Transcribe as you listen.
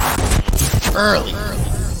Early.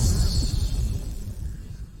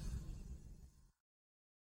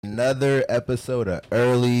 Another episode of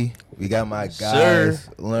Early. We got my guys,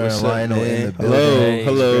 Learn What's Lionel up, in the man? building.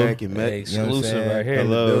 Hello. You know what I'm Exclusive saying? right here. In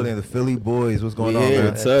Hello. the building, the Philly boys. What's going on, Yeah, man?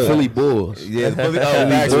 what's up? Philly Bulls. Yeah, the Philly,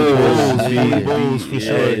 facts, Philly Bulls. Philly Bulls for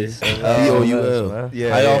sure. B-O-U-L. Yeah,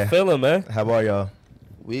 How y'all yeah. feeling, man? How about y'all?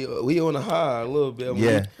 We on a high a little bit.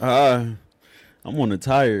 Yeah. I'm on the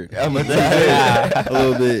tired. I'm tired. A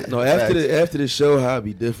little bit. No, after the show, how it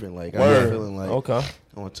be different. Like I'm Word. feeling like Okay.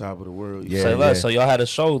 on top of the world. Yeah. Say less. So y'all had a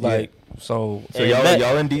show like So and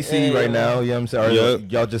y'all in DC right now, you know what I'm saying? Or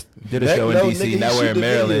y'all just did a Back show in no, DC, nigga, now you we're shoot in the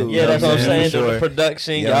Maryland. video. Yeah, that's what I'm saying. For sure. The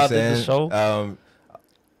production, You know what y'all I'm did the saying? show.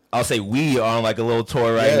 I'll say we are on like a little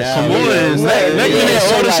tour right Yes, now. come You on, know what I'm saying? make Yeah, it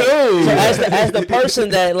so on the like- show. So as the person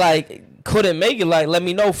that like couldn't make it, like let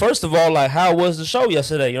me know first of all, like how was the show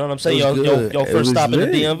yesterday? You know what I'm saying? It was Your good. your It first was stop in the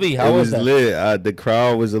lit. DMV. How it was that? lit. The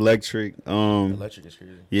crowd was electric. Electric is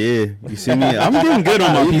crazy. Yeah, you see me. I'm getting good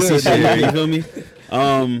on my You PC good, shit. man. You feel me?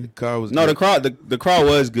 Car was No, good. the crowd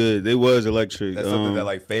was good. They was electric. That's something that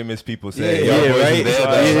like famous people say. Yeah, Y'all boys right? was there, Yeah,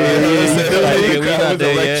 though. yeah, yeah. Like, The nigga, we crowd not was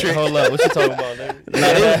there yet. electric. Hold up, what you talking about,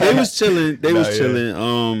 nigga? Nah, they was chilling. They Nah, was yeah.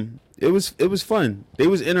 chilling. It was fun. They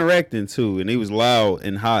was interacting too, and they was loud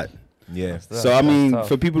and hot. Yeah. So I mean, tough.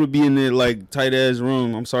 for people to be in that like tight ass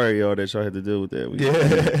room, I'm sorry y'all that y'all had to deal with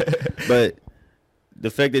that. But the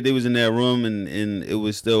fact that they was in that room and it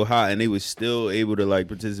was still hot and they was still able to like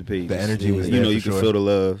participate. The energy was you there know, for you could sure. feel the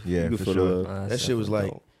love. Yeah, you could for feel sure. the love. That shit was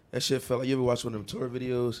like that shit felt like you ever watch one of them tour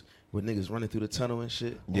videos with niggas running through the tunnel and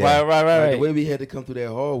shit. Yeah. Right. Like, the way we had to come through that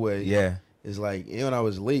hallway. Yeah. It's like, and I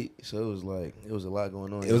was late, so it was a lot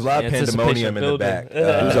going on. It was a lot of Anticipation pandemonium in the building. back.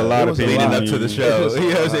 It was a lot of leading up to the pandemonium. show. It was a You know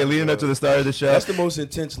what I'm lot, saying? Leading up to the start of the show. That's the most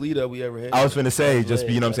intense lead up we ever had. I was finna say, just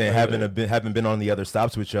lit. you know what I'm saying, That's having been on the other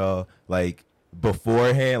stops with y'all, like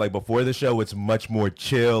beforehand, like before the show, it's much more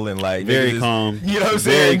chill and like Very niggas just- calm. You know what I'm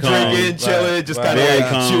Very saying? calm. Drinking, chilling, Right. just Right. kind of Very like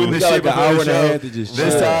calm. shooting the We got shit like an before hour the and a show. half to just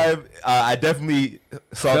This chill. time, I definitely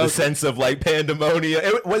saw the Felt- sense of like pandemonium.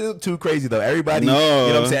 It wasn't too crazy though. Everybody, No.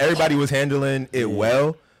 you know what I'm saying? Everybody was handling it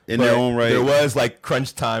well. In but their own right. There was like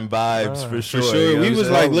crunch time vibes for sure. For sure. you know We what was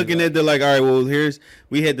I'm like saying? looking at the like, all right, well,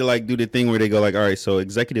 we had to like do the thing where they go like, all right, so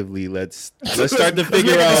executively, let's start to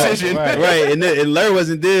figure make a out. decision. Right. And Larry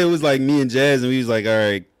wasn't there. It was like me and Jazz, and we was like, all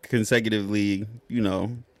right, consecutively, you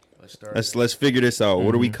know, let's figure this out.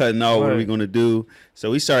 What are we cutting out? What are we Right. gonna do?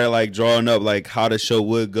 So we started like drawing up like how the show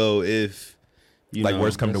would go if you like know,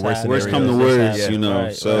 worst come to That's worst how- worst come to scenarios. worst, Yeah. you know.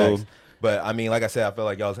 Right. So Facts. But I mean, like I said, I feel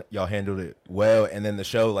like y'all handled it well. And then the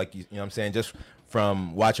show, like you know what I'm saying, just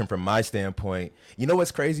from watching from my standpoint, you know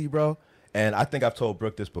what's crazy, bro? And I think I've told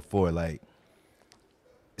Brooke this before, like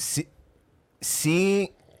seeing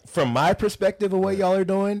from my perspective of what y'all are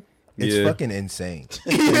doing, it's Yeah. fucking insane.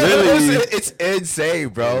 You know what I'm saying? It's insane,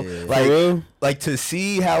 bro. Yeah. Like, For real? like to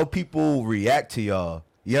see how people react to y'all.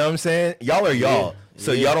 You know what I'm saying? Y'all are y'all.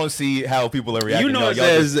 So y'all don't see how people are reacting. you know,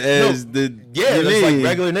 to it's y'all. as No. the Yeah, you it's like mean?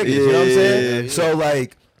 regular niggas. You know what I'm saying? Yeah. So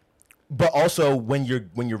like, but also when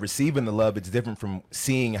you're receiving the love, it's different from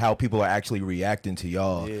seeing how people are actually reacting to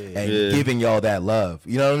y'all and Yeah. giving y'all that love.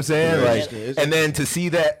 You know what I'm saying? Yeah. Like, It's- and then to see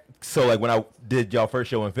that. So like when I did y'all first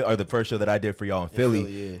show in Philly, or the first show that I did for y'all in Philly,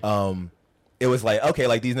 Philly, it was like, okay,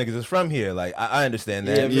 like these niggas is from here. Like I understand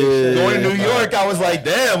Yeah, that. makes sense. Going to New York, I was like,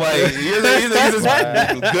 damn, like these niggas is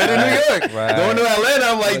good in New York. Right. Going to Atlanta,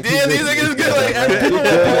 I'm like, damn, these niggas is good. Like people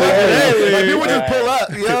just pull up. Like people just pull up.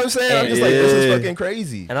 You know what I'm saying? I'm just like, this is Yeah. fucking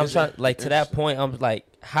crazy. And I'm trying, like, to that point, I'm like,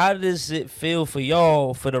 how does it feel for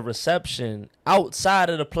y'all for the reception outside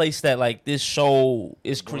of the place that like this show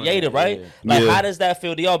is created, right? Yeah. Like, Yeah. how does that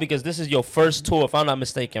feel to y'all? Because this is your first tour, if I'm not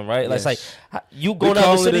mistaken, right? Like, it's like you We going to other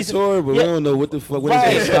call it a cities. tour, but we Yeah. don't know what the fuck. When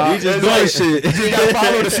Right. it's gonna stop. We just It's doing like, shit. You gotta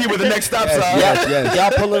follow to see where the next stops are. Yes.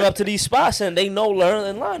 Y'all pulling up to these spots and they know Learn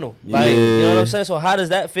and Lionel. Like, you know what Yeah. I'm saying? So how does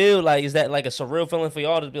that feel? Like, is that like a surreal feeling for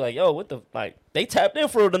y'all to be like, yo, what the, like, they tapped in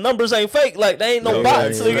for the numbers ain't fake. Like, they ain't no No,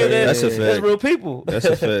 bots. right, Nigga. right. They- That's a It's fact. real people. That's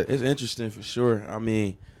a fact. It's interesting for sure. I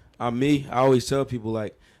mean, I always tell people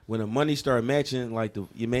like when the money start matching like the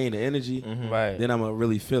main energy, Right. then I'm gonna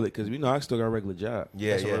really feel it because you know I still got a regular job.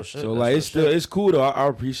 Yeah, That's yeah. real shit. So That's like real it's still shit. it's cool though. I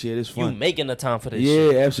appreciate it. It's You fun. making the time for this Yeah,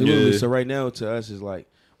 shit. absolutely. Yeah. So right now to us is like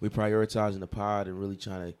we prioritizing the pod and really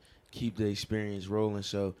trying to keep the experience rolling.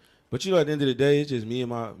 So, but you know at the end of the day, it's just me and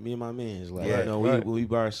my man. It's like Yeah, you know right. when we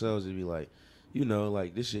by ourselves, it'd be like, you know,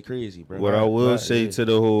 like this shit crazy, bro. What I will Right, say yeah. to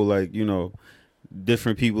the whole, like, you know,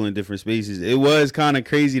 different people in different spaces. It was kind of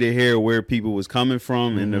crazy to hear where people was coming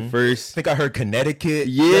from in the I first. think I heard Connecticut.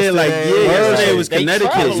 Yesterday it was They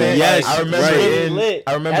Connecticut. travel, like, Yes, I remember right.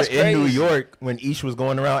 I remember That's in New crazy. York when Ish was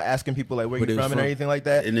going around asking people like where Where you they from and from. anything like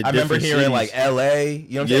that. In the I remember different hearing like cities. LA,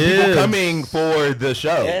 you know what I'm saying? People Yeah. coming for the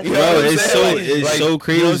show. Yeah. You know Bro, what I'm it's saying? so- it's so You know what I'm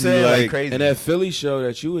crazy, saying? like- crazy. And that Philly show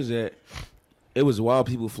that you was at, it was wild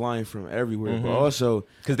people flying from everywhere. But also,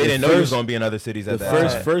 Because they the didn't know you was first- going to be in other cities the at that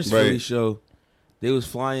first time. first Right. Philly show, they was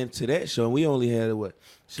flying to that show, and we only had what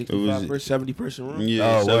 65 person, 70 person room.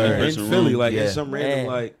 Yeah, Oh, 70 word. In person Philly, room. like Yeah. in some random Man.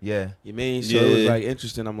 like Yeah. you mean. So it was Yeah. like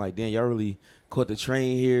interesting. I'm like, damn, y'all really caught the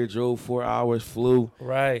train here, drove 4 hours, flew,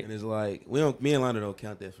 Right. and it's like we don't. Me and Lana don't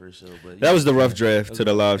count that first show, but That was the rough draft to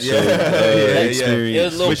the live show Yeah, yeah. experience. It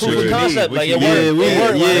was a little Which proof you of need, concept. which Like you it need. worked. Yeah, It we-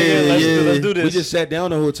 worked. Like, yeah, let's do this. we just sat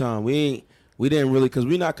down the whole time. We didn't really because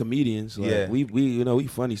we're not comedians. Like, Yeah. we we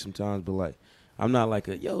funny sometimes, but like I'm not like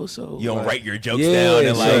a yo. So You don't like, wright your jokes Yeah, down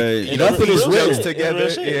and so- like and nothing is put written. jokes It's together. real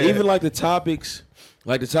shit. Yeah. even like the topics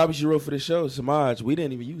you wrote for the show, Samaj, we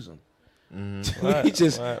didn't even use them. Right, we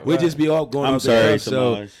just right, we right. just be all going I'm out sorry, there.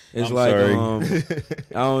 So Samaj. it's I'm like sorry.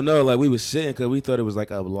 I don't know, like we was sitting because we thought it was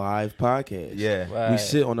like a live podcast. Yeah. Right. We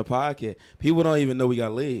sit on the podcast. People don't even know we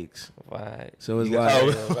got legs. Right. So it's You like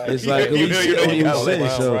got- right. it's like You we know sit you on don't we got sit.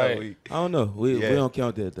 legs, So right. I don't know. We Yeah. don't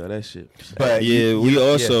count that though. That shit. But Yeah, we yeah.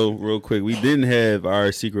 also real quick. We didn't have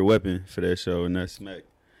our secret weapon for that show, and that's Mac.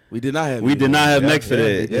 We did not have. We did not have Yeah, Mac for yeah,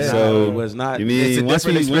 that. yeah. So it was not. you mean It's a once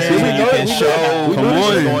different we experience. we You know- can we show know- we come know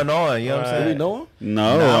what's this. going on. You know what I'm Right. Did we saying? know him?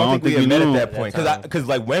 No, Nah, I don't think we met knew. at that point That time. because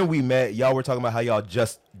like when we met, y'all were talking about how y'all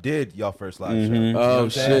just did y'all first live show. You know what Oh I'm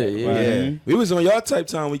saying? shit! Yeah. Yeah. We was on y'all type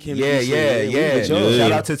time. We came. to Yeah, DC. yeah, we yeah. with y'all. Yeah.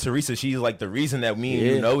 Shout out to Teresa. She's like the reason that me and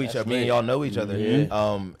Yeah, you know each that's other. Me and lit. y'all know each other.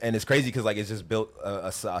 Yeah. And it's crazy because like it's just built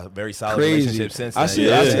a very solid Crazy. relationship since. I then. see.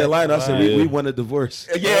 Yeah. I see a line. I said Right. we want a divorce.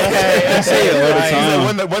 Yeah, I say it all the Right. He's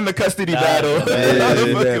time. like, won the custody Nah, battle. yeah,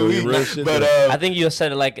 Fucking yeah, week. real shit But though. I think you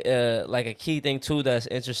said like a key thing too that's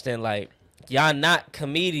interesting. Like y'all not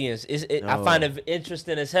comedians. I No. find it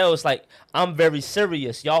interesting as hell. It's like I'm very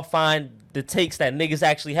serious. Y'all find the takes that niggas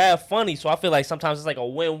actually have funny. So I feel like sometimes it's like a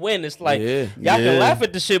win-win. It's like Yeah. y'all Yeah. can laugh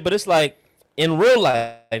at the shit, but it's like in real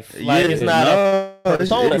life, like it's not a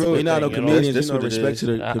persona. it's- We not no thing, you know? comedians. That's You know, what it respect is. to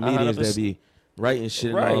the comedians that 100%. be writing shit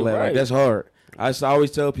and Right, all that. Like right. that's hard. I always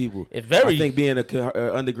tell people. It's very I think being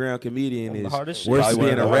a underground comedian the is hardest shit. worse Probably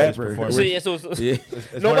than being one a of the hardest rapper. performers. So, yeah, so- Yeah. It's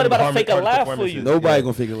one of Nobody the about to fake a hardest laugh for performances. you. Nobody Yeah.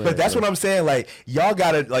 gonna figure it out. But that's what I'm saying. Like y'all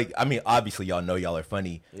gotta like. I mean, obviously y'all know y'all are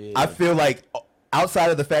funny. Yeah. I feel like outside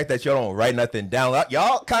of the fact that y'all don't write nothing down,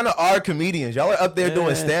 y'all kind of are comedians. Y'all are up there doing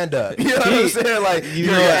Yeah. stand up. You know what I'm saying? Like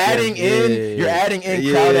you're know, adding in, yeah. you're adding in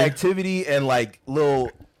Yeah. crowd activity and like little.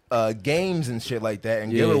 Games and shit like that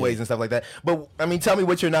and Yeah. giveaways and stuff like that. But I mean, tell me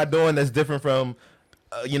what you're not doing that's different from,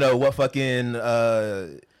 you know, what fucking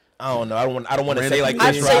I don't know. I don't want to say like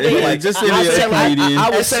I'd Chris say Rock, they- but like just I- say I they're say a like comedian. I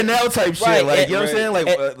would SNL type shit, Right, like you know what I'm saying, like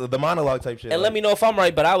and- the monologue type shit. And like, let me know if I'm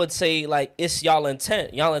right, but I would say like it's y'all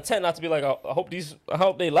intent. Y'all intent not to be like, I hope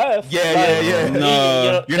they laugh. Yeah, Like, yeah, yeah.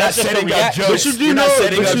 No. You're not that's just the setting up reaction. jokes. But you do You're not know-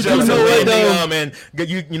 setting but up you do jokes know and what, landing though? them and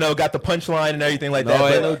you know got the punchline and everything like No,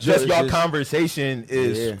 that. ain't But no just jokes, y'all just- conversation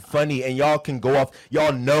is Yeah. funny and y'all can go off.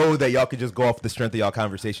 Y'all know that y'all can just go off the strength of y'all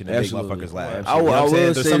conversation and Absolutely. make motherfuckers laugh. I You know what I'm saying?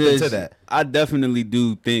 will There's say something this. to that. I definitely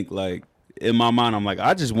do think like in my mind, I'm like,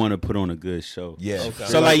 I just want to put on a good show. Yeah. Okay.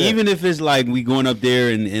 So like, even if it's like we going up there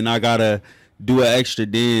and I gotta do an extra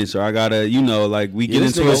dance or I gotta, you know, like we get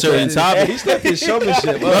this into a nigga certain stepped topic. He stepped his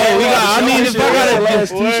showmanship. No, we got. I mean, if I gotta,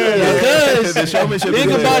 because The showmanship think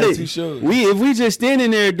is about there. it. Two shows. If we just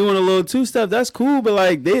standing there doing a little two step, that's cool. But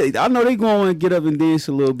like, I know they gonna want to get up and dance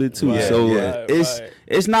a little bit too. Right, So yeah.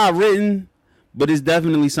 it's not written, but it's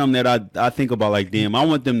definitely something that I think about. Like, damn, I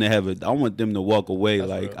want them to have it. I want them to walk away. That's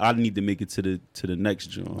Like, real. I need to make it to the next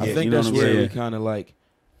joint. I Yeah, think you know that's what I'm where we saying? kind of like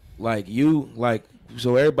you like.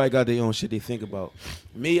 So everybody got their own shit they think about.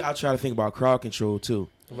 Me, I try to think about crowd control too,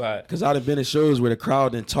 Right. cause I've been in shows where the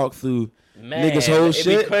crowd didn't talk through Man, niggas' whole it'd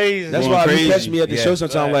be shit. crazy. That's Going why crazy. you catch me at the Yeah. show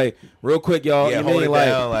sometimes. Right. Like, real quick, y'all. Yeah, you hold mean it like,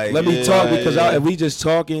 down, like, let me yeah, talk because yeah. if we just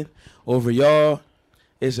talking over y'all,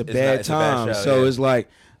 it's a bad it's a bad time. show, So yeah. it's like,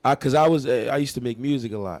 cause I used to make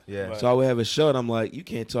music a lot. Yeah. Right. So I would have a show and I'm like, you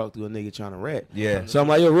can't talk to a nigga trying to rap. Yeah. So I'm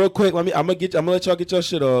like, yo, real quick, I'm gonna let y'all get your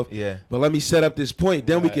shit off. Yeah. But let me set up this point.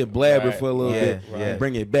 Then we Right, can blabber right, for a little yeah, bit yeah. and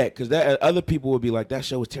bring it back. Cause that other people would be like, that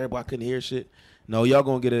show was terrible. I couldn't hear shit. No, y'all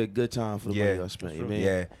gonna get a good time for the Yeah. money y'all spent. You mean?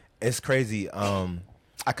 Yeah, it's crazy.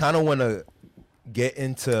 I kind of want to get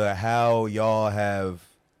into how y'all have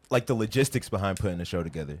like the logistics behind putting the show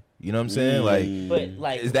together. You know what I'm saying? Like, But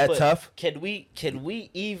like, is that but tough? Can we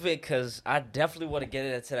even? Because I definitely want to get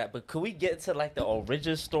into that. But could we get to like the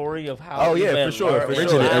origin story of how? Oh, yeah, even for sure, for learn-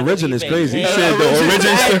 sure. how Origin we is even crazy. He came- said the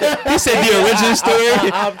origin story. He said the origin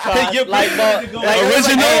story. I'm trying. Your like, brain- but, like,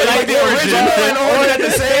 original, like, like the original and origin at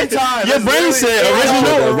the same time. Your brain said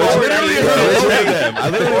original. I literally heard both Original. of them. I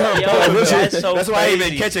literally heard Yo, both of them. that's so That's why I didn't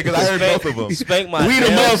crazy. even catch it, because I heard both of them. Spank my We the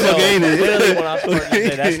damn motherfucker, self. ain't it? Literally, when I started to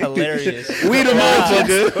say that's hilarious. We the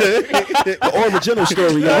motherfucker. The original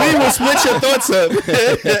story, y'all. We will split your thoughts up.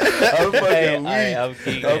 I'm fucking Hey, weak. I'm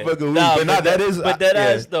geeking. I'm fucking weak. But nah, that is. But that yeah.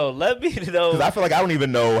 ass though. Let me know. 'Cause I feel like I don't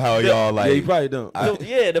even know how y'all like. Yeah, you probably don't.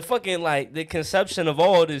 The fucking like the conception of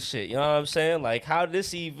all this shit. You know what I'm saying? Like, how did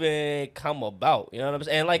this even come about? You know what I'm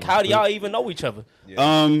saying? And like, how do y'all even know each other?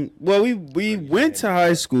 Well, we went to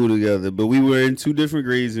high school together, but we were in 2 different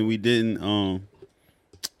grades, and we didn't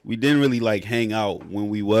really like hang out when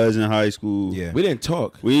we was in high school. Yeah. We didn't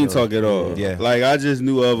talk. We didn't talk at all. Yeah. Like I just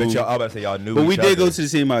knew of But him. y'all, I was about to say y'all knew. But we each did other. go to the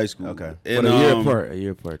same high school. Okay. And, But a year apart. A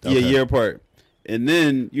year apart. Yeah, Okay. a year apart. And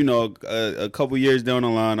then, you know, a couple years down the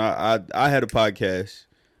line, I had a podcast.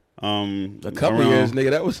 A couple around years, nigga.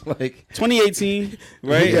 That was like 2018, We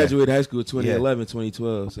right? graduated high school 2011,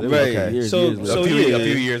 2012. So it was Right. like years, So- years later. so a few, yeah. a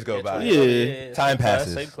few years go by. Yeah. Time Class,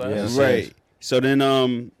 passes. same class. Yeah. Right. So then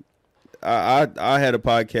I had a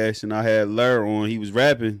podcast and I had Larry on. He was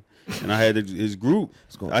rapping, and I had his group.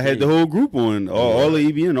 going I had the whole group on, all the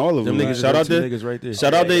EBN, all of them. Them niggas, Shout out two to niggas right there.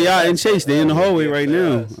 shout out to Yacht and Chase. They in the hallway right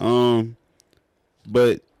now.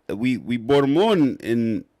 But we brought them on,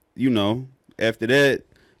 and you know, after that,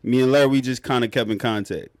 me and Larry, we just kind of kept in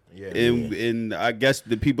contact. Yeah. And I guess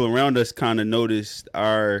the people around us kind of noticed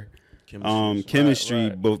our chemistry,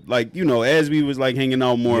 Right. but like, you know, as we was like hanging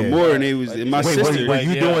out more and Yeah. more, and it was Like, and my Wait, sister. were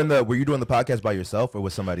you Yeah. doing the podcast by yourself or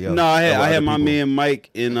with somebody else? No, I Or had other my people? man Mike,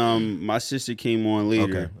 and my sister came on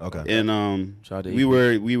later. Okay. And Shout out to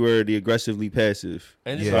we were the aggressively passive.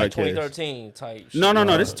 And this Yeah. is like podcast. 2013 type shit.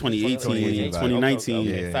 No, this is 2018, 2019.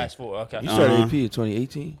 Okay. Yeah. Fast forward. Okay. You started Uh-huh. AP in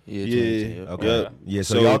 2018? Yeah, Yeah. 2018. Okay. Yeah. Yeah.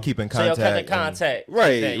 So, So- y'all keep in So y'all contact. kept in contact.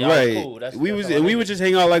 Right, Y'all right. Cool. That's we that's would just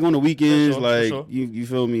hang out like on the weekends, For like sure. you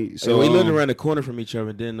feel me. So So we lived around the corner from each other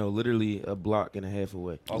and didn't know, literally a block and a half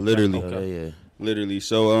away. Okay, literally. okay. Yeah. literally.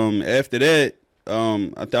 So after that,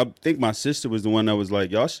 I think my sister was the one that was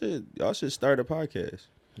like, y'all should start a podcast.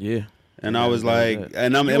 Yeah. And Yeah, I was yeah, like, yeah.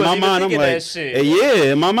 and I'm You in my wasn't even mind, I'm thinking like, that shit.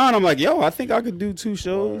 yeah. In my mind, I'm like, yo, I think I could do 2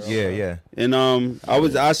 shows. Yeah. And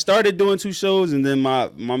I started doing 2 shows, and then my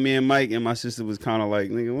man Mike and my sister was kind of like,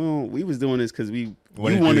 nigga, well, we was doing this because you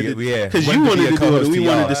wanted to do it, and we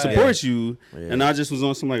wanted to support you. Yeah. And I just was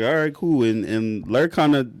on some like, all right, cool. And Larry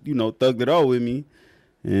kind of, you know, thugged it all with me.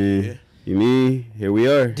 And you mean, here we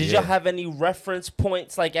are. Did y'all have any reference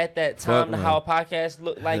points like at that time Fuck to no. how a podcast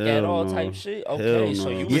looked like at Hell all no. type shit? Hell Okay, so no.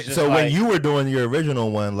 you was Yeah, just so like, when you were doing your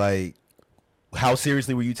original one, like, how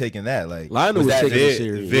seriously were you taking that? Like, Lionel was that taking very- it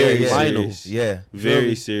serious. very yeah, Lionel. serious. Yeah.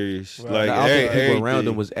 Very serious. Right. Like, I don't think people everything. around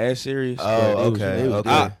him was as serious. Oh, but they was- okay, they was okay.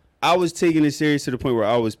 good. I was taking it serious to the point where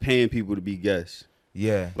I was paying people to be guests.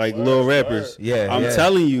 Yeah. Like little rappers. Yeah. I'm yeah.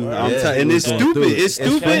 telling you. Word. I'm Yeah. and it's Going stupid. through it. It's It's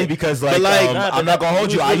stupid. funny because like, like, I'm not gonna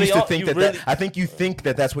hold you. I really used to are- think you that, really- I think you think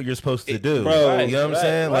that that's what you're supposed to do, Bro, You know what I'm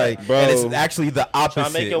saying? right. Like, Bro. and it's actually the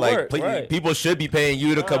opposite. make it like, work, right. people should be paying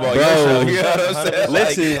you to come on Bro. your show. You know what I'm saying?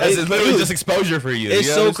 Listen, like, it's it- literally dude, just exposure for you. it's you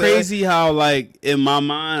know so what I'm saying? crazy how like in my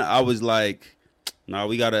mind I was like, nah,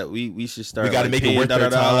 we should start. We gotta like, make it paying worth their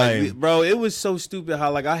Like, time. bro, it was so stupid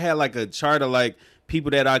how like I had like a chart of like people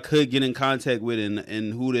that I could get in contact with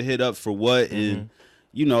and who to hit up for what and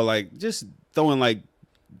you know like just throwing like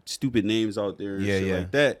stupid names out there and shit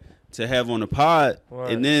like that to have on the pod.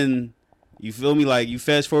 Right. And then you feel me, like you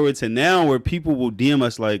fast forward to now where people will DM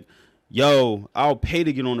us like, yo, I'll pay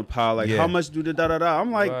to get on the pod. Like, Yeah. how much do the da-da-da?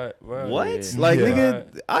 I'm like, Right. what? Yeah. Like, Yeah.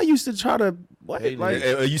 nigga, I used to try to, what? Hey, Like,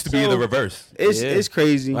 It used to be so- the reverse. it's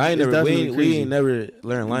crazy. I ain't It's never, definitely we crazy. ain't never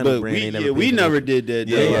learned Lionel But brand. we, ain't yeah, never we paid never for did that.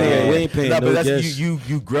 Yeah, though. yeah. We ain't paying No, no but that's guests. you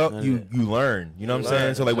grow you learn. You know what I'm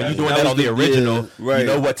saying? So like when Right. you're doing That that on was the the- original, yeah, right. you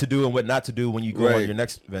know what to do and what not to do when you go on Right. your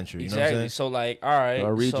next venture. You know Exactly. what I'm saying? So like, all right.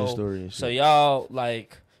 Our region so, story and so shit. y'all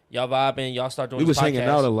like y'all vibing, y'all start doing. We was this hanging podcast.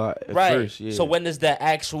 out a lot at right. first. Yeah. So when does that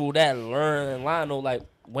learn Lionel? Like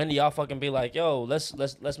when do y'all fucking be like, yo, let's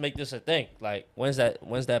make this a thing? Like when's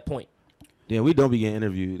that point? Then we don't be getting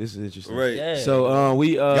interviewed. This is interesting. Right. Yeah. So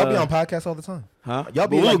we Y'all be on podcasts all the time. huh? Y'all But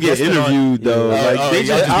be we like don't get guesting on- interviewed though. Yeah. Like Oh, they y'all just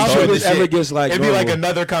just I be don't showing think this the ever shit. gets like It'd be like normal.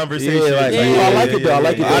 another conversation. Yeah, like, Yeah, I like it though. I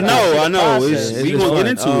like it. I though. know. Process. It's, we just gonna fun. get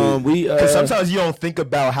into it. We Because sometimes you don't think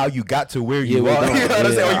about how you got to where Yeah, you we are. don't. You know what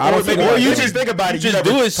I'm Yeah. saying? I don't think Or we you do. just think about You it. You just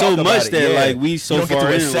never do it so talk about much it. that, Yeah. like, we so you don't far get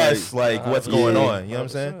to in, assess like what's going Yeah. on. You know what I'm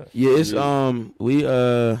saying? Yeah, it's we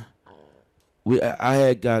I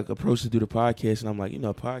had got approached to do the podcast, and I'm like,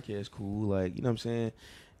 podcast cool, like, you know what I'm saying?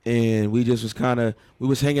 And we just was we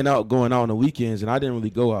was hanging out, going out on the weekends, and I didn't really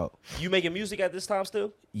go out. You making music at this time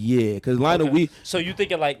still? Yeah, because Lionel, Okay. So you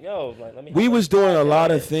thinking like, yo, like, let me. we was doing a lot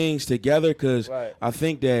of things. things together, because Right. I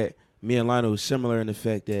think that me and Lionel was similar in the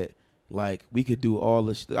fact that, like, we could do all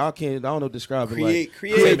this. I don't know to describe it. Like,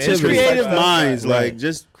 Creative Right. minds, Right. like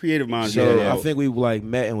just creative minds. so yeah. I think we like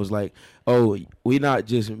met and was like, oh, we not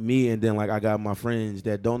just me, and then like I got my friends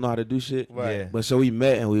that don't know how to do shit. Right. Yeah. But so we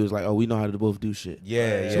met and we was like, oh, we know how to both do shit.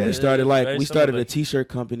 Yeah, So yeah. we started Very we started similar. a t-shirt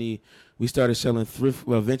company. We started selling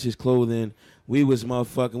vintage clothing. We was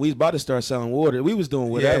about to start selling water. We was doing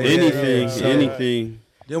whatever. Yeah, anything, So- anything.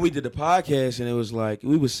 Then we did the podcast, and it was like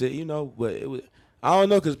we was sit, but it was, I don't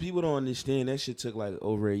know, because people don't understand that shit took like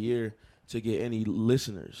over a year to get any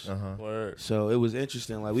listeners. Uh-huh. Word. So it was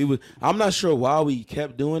interesting. Like I'm not sure why we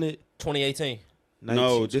kept doing it. 2018.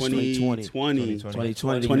 No, This 2020. 2020.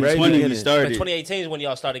 2020 we But started. 2018 is when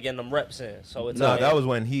y'all started getting them reps in. So it's No, that was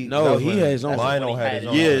when he. No, that was he when had his own. Lionel had his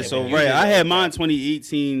own. Yeah, Okay, so but you right, did I that. had mine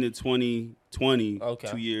 2018 to 2020, Okay.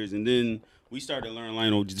 2 years, and then we started learning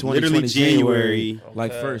Lionel 2020 literally January.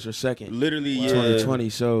 like Okay. first or second. Literally, yeah. 2020.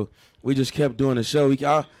 So we just kept doing the show.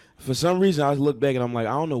 For some reason, I look back and I'm like,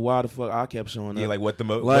 I don't know why the fuck I kept showing up. Yeah, like what the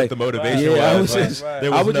Like, motivation yeah, I was. was Like, just-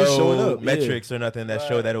 there I was was no just showing up, yeah. metrics or nothing that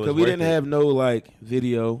showed that it was. Because we worth didn't it. have no like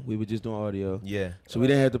video. We were just doing audio. Yeah, So we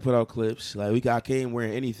didn't have to put out clips. Like I came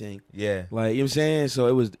wearing anything. yeah. Like, you know what I'm saying? So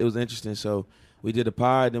it was interesting. So we did a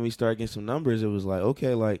pod, then we started getting some numbers. It was like,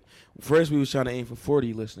 okay, like first we was trying to aim for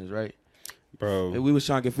 40 listeners, right? Bro. And we was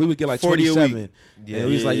trying to get, if we would get like 40 a 27. week. Yeah, and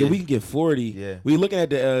we was like, yeah. we can get 40. Yeah. We looking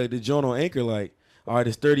at the joint on Anchor like, all right,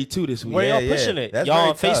 it's 32 this week. Where Yeah, y'all pushing yeah. it? That's Y'all very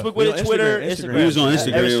on tough. Facebook We with on it, Twitter, Instagram. Instagram. We was on Yeah.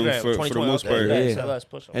 Instagram for the 2020, most okay, part. Yeah. So let's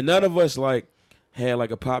push 'em. And none of us like had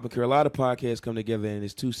like a popping career. A lot of podcasts come together and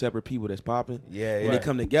it's two separate people that's popping. Yeah, And yeah. they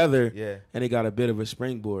come together Yeah. and they got a bit of a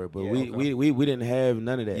springboard. But Yeah, we didn't have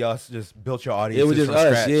none of that. Y'all just built your audience. It was just from us.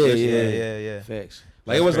 scratch. Yeah, Just- yeah. yeah, yeah. Facts.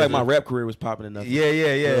 Like That's it was like crazy. my rap career was popping enough.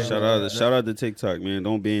 Yeah. Shout out to TikTok, man.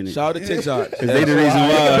 Don't ban it. Shout out to TikTok. Cause they the reason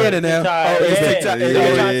why. Better now. TikTok, it's yeah. TikTok. Yeah,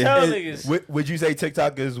 Yeah, trying to yeah. tell Is- niggas. Would you say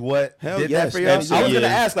TikTok is what Hell did yes, that for y'all? I was absolutely.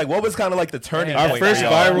 gonna ask, like, what was kind of like the turning Our Our point? first for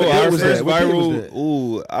y'all? viral, What day our was first that? What day was viral. that?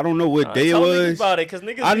 Ooh, I don't know what day it Tell niggas was. about it, cause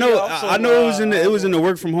niggas I be know, also, I know it was in the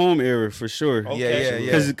work from home era for sure. Okay.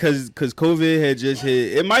 Yeah. Because COVID had just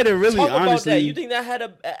hit. It might have really Talk about honestly. that. You think that had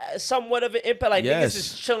a somewhat of an impact? Like Yes. niggas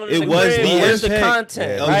is chilling It in the was crib. the Where's the impact. content?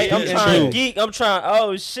 Yeah. Right? I'm Yeah, trying true. to geek. I'm trying.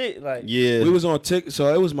 Oh shit! Like Yeah. We was on TikTok,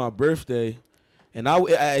 so it was my birthday, and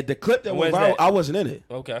the clip that went Where's viral, that? I wasn't in it.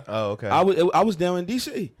 okay. Oh, okay. I was down in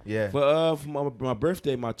DC Yeah. for my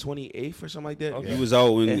birthday, my 28th or something like that. Okay. You was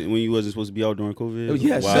out when you wasn't supposed to be out during COVID.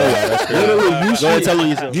 Yes, Wow, sir. that's crazy. Literally, Go ahead, tell on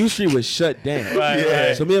yourself. U Street was shut down.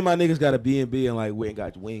 Right. So me and my niggas got a B&B and like went and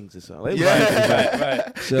got wings or something. It was Yeah.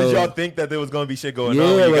 Right. So, Did y'all think that there was gonna be shit going yeah,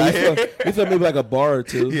 on when you like, got here? we felt maybe like a bar or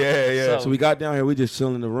two. Yeah. So we got down here, we just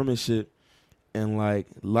chilling in the room and shit. And like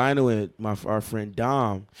Lionel and our friend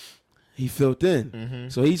Dom, he filled in. Mm-hmm.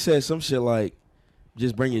 So he said some shit like,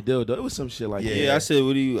 just bring your dildo. It was some shit like Yeah. that. Yeah, I said,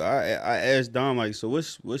 what do you? I asked Dom like, so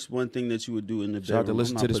what's one thing that you would do in the bedroom? Shout out to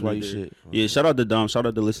listen I'm to not this putting while it you there. shit. Yeah, shout out to Dom. Shout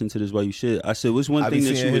out to listen to this while you shit. I said, what's one I be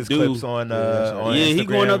thing that seeing you would his do? clips on on Yeah, he Instagram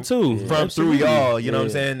going up too. from through Absolutely. y'all. You know what I'm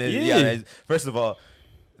Yeah. saying? And, Yeah. it's- first of all,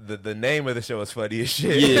 the name of the show is funny as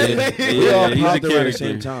shit. Yeah. We all he's a popped around at the character.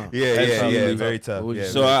 same time. yeah, Absolutely. very tough. What would you Yeah,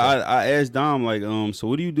 say? So I asked Dom like, so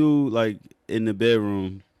what do you do like in the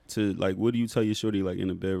bedroom to like, what do you tell your shorty like in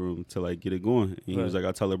the bedroom to like get it going? And he was like,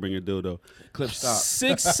 I tell her bring a dildo. Clip stop.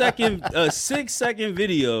 6-second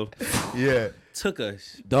video yeah. took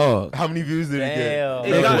us. Dog. How many views did it Damn.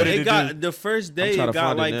 get? It got, What did it do? got the first day I'm trying it to got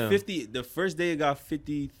find it like now. 50. The first day it got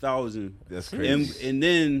 50,000. That's crazy. And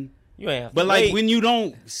then, You ain't have to but like wait. when you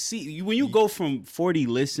don't see, when you go from 40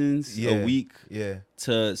 listens Yeah. a week Yeah.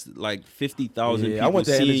 to like 50,000 Yeah, I people want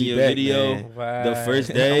that seeing energy your back, video man. the Right. first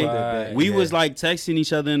I day, want that back. we Yeah. was like texting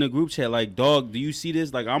each other in the group chat like, dog, do you see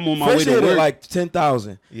this? Like I'm on my First way to hit work. at like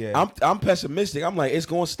 10,000. Yeah. I'm pessimistic. I'm like, it's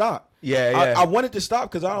going to stop. Yeah, I wanted to stop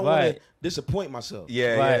because I don't want Right. to disappoint myself.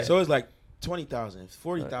 Yeah, Right. yeah. So it's like 20,000,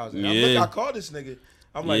 40,000. Yeah. I called this nigga.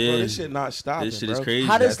 I'm like, bro, Yeah. this shit not stopping. This shit bro. is crazy.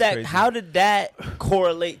 How does That's that? crazy. How did that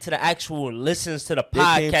correlate to the actual listens to the They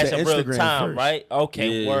came podcast to in real Instagram time? first. Right? Okay,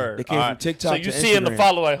 Yeah. word. They came All from TikTok So you to see in the Instagram.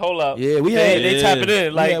 follow, like, hold up. Yeah, we they, had they tapping in, we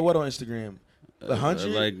like, had what on Instagram?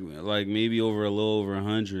 100? like maybe over a little over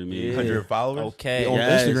 100, maybe. Yeah. 100 followers. okay. on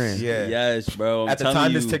Yes, Instagram. Yeah. Yes, bro. I'm At the telling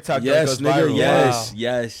time, you. this TikTok Yes, goes nigga, viral. Yes, Wow.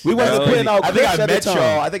 yes. We wasn't bro. putting out I think clips I at the met time.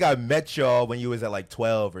 y'all. I think I met y'all when you was at like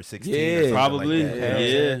 12 or 16. or Yeah. something Probably. Like that.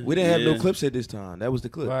 Yeah. We didn't have no Yeah. clips at this time. That was the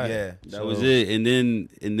clip. Right. Yeah. That was it. And then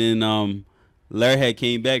Larry had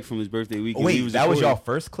came back from his birthday weekend. Wait, he was that was recording. y'all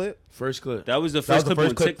first clip? First clip. That was the That was first the clip first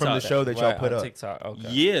on clip from the TikTok. show that y'all Right, put on up. TikTok. Okay.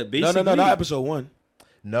 Yeah, basically. No, not episode 1.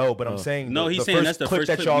 No, but I'm Oh. saying No, the, he's the saying first that's the clip first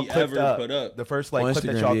that clip y'all we clipped ever up. put up. The first like On clip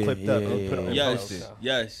that Instagram, y'all yeah, clipped up yeah, and put yeah, and yeah. posted.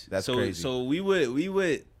 Yes. That's so, crazy. So we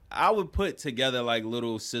would. I would put together like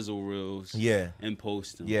little sizzle reels. Yeah, And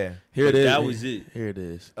post them. yeah. Here it But is. that was it. Here it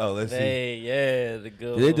is. Oh, let's see. Hey, yeah, the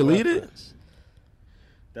good. Did they delete it? reference.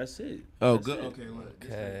 That's it. Oh, That's good. it. Okay, look.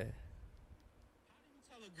 Okay.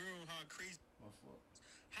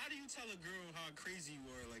 How do you tell a girl how crazy you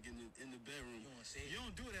are, like in the bedroom? You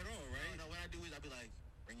don't do it at all, right? No, what I do is I be like,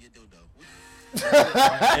 bring your dildo.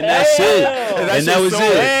 And that's it. And that was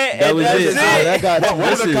it. That was it. That got What do the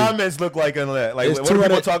listen, comments look like on that? Like, It's what are people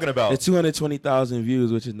 200 talking about? It's 220,000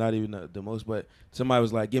 views, which is not even the most, but somebody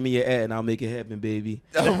was like, "Give me your ad and I'll make it happen, baby."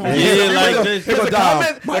 Yeah, like this. Because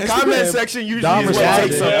the comment section usually Dom is was will out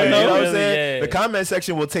take there. something. You know what I'm Really, saying? yeah. The comment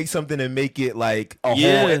section will take something and make it like a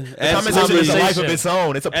Yeah, whole. The comment section is a life of its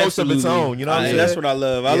own. It's a post of its own. You know what I'm And saying? that's what I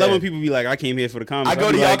love. I Yeah. love when people be like, I came here for the comments. I go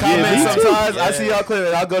be to y'all like, yeah, comments me too. sometimes. I Yeah. see y'all clip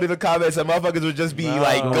and I'll go to the comments and motherfuckers would just be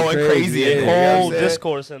like Nah. going Crazy, crazy. yeah. in there, you know what I'm Whole saying?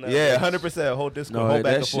 discourse in that. Yeah, bitch. 100%. Whole discourse. No, Whole back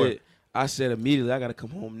that and forth. shit. I said immediately, I gotta come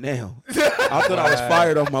home now. I thought I was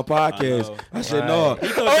fired off my podcast. I said no.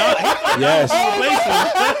 Right. Yes.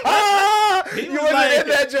 You was wasn't like- in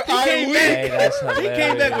that joint. he came I back- Hey, that's He hilarious.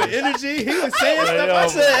 came back with energy. He was saying stuff. yo, I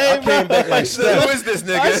said, hey, I came back like who Steph. is this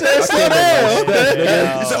nigga? I said, slow came back down. like Steph,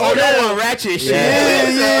 nigga. He said, oh, y'all want ratchet shit.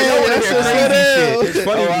 Yeah, Y'all wanna that's hear what crazy it is. shit. It's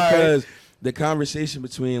funny Oh, all right. because the conversation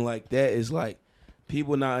between like that is like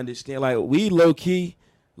people not understand. Like we low key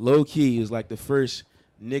is like the first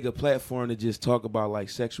nigga platform to just talk about like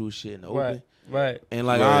sexual shit in the open. Right. Right. And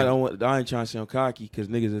like Right. I ain't trying to sound cocky because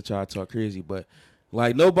niggas are trying to talk crazy, but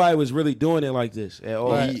like nobody was really doing it like this at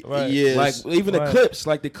all. Right. Yes. Like even the Right. clips,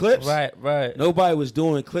 like the clips, Right. Right. nobody was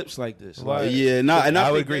doing clips like this. Right. Like, Yeah, and I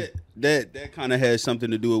I would think agree. That kind of has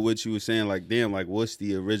something to do with what you were saying. Like, damn, like what's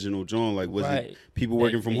the original joint? Like, was Right. it people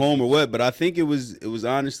working from home or what? But I think it was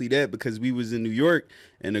honestly that because we was in New York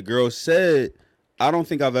and the girl said, I don't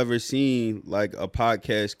think I've ever seen like a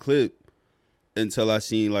podcast clip until I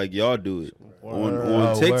seen like y'all do it on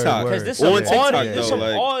Oh, TikTok. word, Because this On some TikTok, audio, though, this some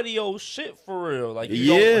like- audio shit for real. Like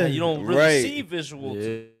Yeah, you don't really right. see visual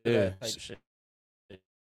to Yeah. that type of shit.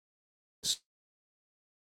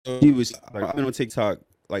 She was like, I've been on TikTok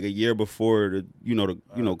like a year before the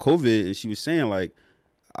COVID, and she was saying like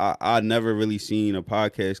I never really seen a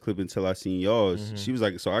podcast clip until I seen y'all's. Mm-hmm. She was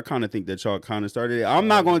like, so I kind of think that y'all kind of started it. I'm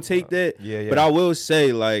not gonna take that, Yeah. but I will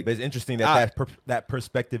say like, But it's interesting that that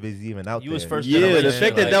perspective is even out You there. was first yeah, generation. the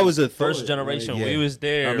fact that like, that was a first thought, generation. like, We yeah. was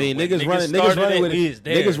there. I mean, When niggas running started with we it. was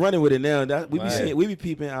there. Niggas running with it now. That we be Right. seeing, we be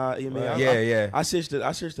peeping out. You know, Right. Yeah. I searched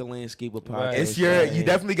the landscape of podcasts. Right. It's you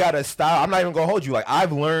definitely got a style. I'm not even gonna hold you. Like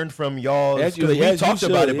I've learned from y'all. As you- We as you talked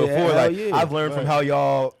about should, it before. yeah, Like hell yeah. I've learned from Right. how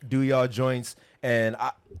y'all do y'all joints, and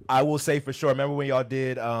I will say for sure. Remember when y'all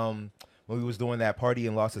did when we was doing that party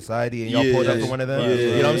in Law Society, and y'all pulled up Yeah. for one of them. Yeah. You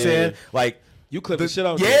know what I'm saying? Like You clipped the shit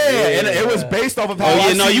out. yeah, there. and it was based off of how Oh, yeah,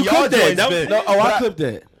 I no, see you y'all clipped that. joints That was- been. No, But I clipped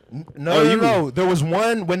that. No. There was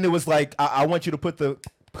one when it was like I want you to put the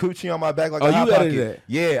coochie on my back like Oh, a you hot edited pocket.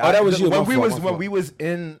 that. Yeah, Oh, that was you. When My we fault, was my when fault. we was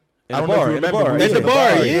in. In I don't the know bar, if you in the remember. bar. we was At the in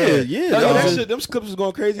bar, yeah. yeah. No, No, that no. shit, them clips was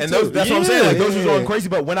going crazy And too. those, that's what I'm saying. Like those was Yeah. going crazy.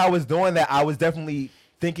 But when I was doing that, I was definitely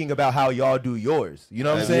thinking about how y'all do yours. You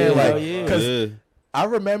know what I'm Yeah, saying? Like, yeah. because Yeah. I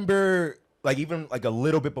remember, like, even like a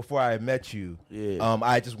little bit before I met you, Yeah.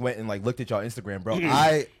 I just went and like looked at y'all Instagram, bro.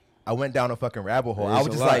 I went down a fucking rabbit hole. Yeah, I it's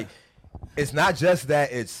was a just lot. like, it's not just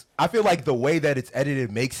that it's. I feel like the way that it's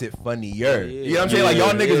edited makes it funnier. Yeah, You know what I'm saying? Like y'all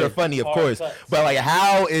yeah, niggas yeah. are funny, of Hard course, cuts. but like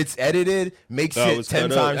how it's edited makes That it was 10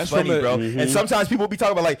 cut up. times That's funny, from the- bro. Mhm. And sometimes people be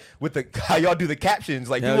talking about like with the how y'all do the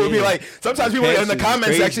captions. Like Hell people will be yeah. like, sometimes people in the Captions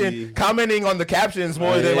comment is section crazy. commenting on the captions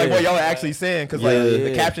more Right, than like yeah. what y'all are actually saying, because like Yeah.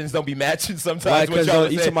 the captions don't be matching sometimes. Like, what 'cause y'all are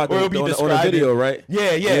you saying, talking about or it'll be on the describing. video, right?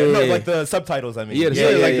 Yeah, Yeah, no, yeah. like the subtitles. I mean, Yeah, the Yeah,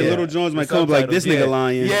 like the yeah. little Jones might The come up like this subtitles, nigga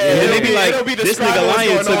lying. Yeah, and then it'll they be like, it'll be this describing nigga what's lying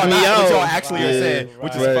going took on, me not out. what y'all actually are Right, saying,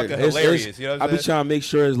 which is right. fucking It's- hilarious. You know what I I'm be saying? trying to make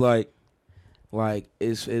sure it's like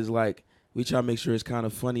it's like we try to make sure it's kind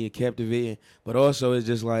of funny and captivating, but also it's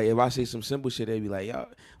just like if I say some simple shit, they be like, y'all,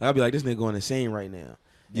 I'll be like, this nigga going insane right now.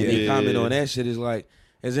 And they Yeah. comment on that shit is like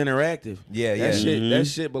it's interactive. Yeah, That yeah. shit, Mhm. that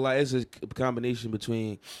shit, but like it's a combination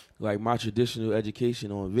between like my traditional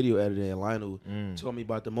education on video editing and Lionel told me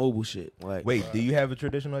about the mobile shit. Like, Wait, do you have a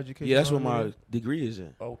traditional education? yeah, that's what on my there? degree is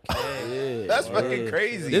in. Okay. Yeah, That's yeah. fucking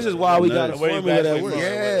crazy. This is why we got a Nuts. Where you formula that graduate works. from?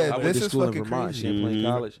 Yeah, I went this to is school in fucking Vermont, crazy. Champlain Mhm.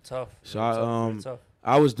 College. Tough. So I, Tough.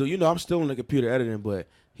 I was I'm still in the computer editing, but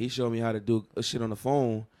he showed me how to do a shit on the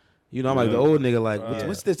phone, You know, I'm like the old nigga, like, Right.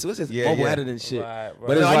 what's this? What's this Yeah, mobile yeah. editing shit? Right,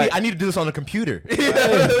 But it's No, like, I need to do this on the computer. but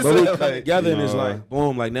we come Like, together and it's Nah. like,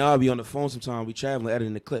 boom, like now I'll be on the phone sometime. We traveling,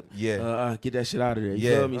 editing the clip. Yeah. Get that shit out of there. You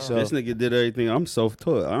Yeah. feel me? So This nigga did everything. I'm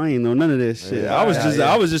self-taught. I ain't know none of that shit. Yeah. I was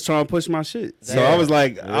Yeah. just trying to push my shit. So Yeah. I was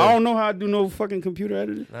like, Yeah. I don't know how to do no fucking computer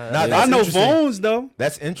editing. Nah, I that's know interesting. phones though.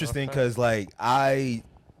 That's interesting because like I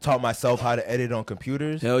taught myself how to edit on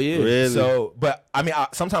computers. hell yeah. Really? So, but I mean,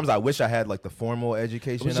 sometimes I wish I had like the formal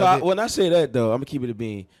education. So of it. when I say that though, I'm gonna keep it a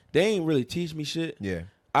bean. They ain't really teach me shit. Yeah.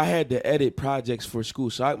 I had to edit projects for school.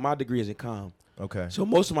 So my degree is in comm. Okay. So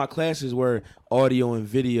most of my classes were audio and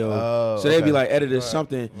video. Oh, So they'd be okay. like edited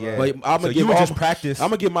something. Yeah. But I'm So gonna you give would all just practice. I'm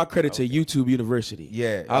gonna give my credit to YouTube University.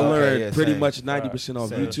 Yeah. I okay, learned yeah, pretty same. much 90% off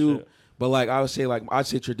Same. YouTube. Shit. But like I'd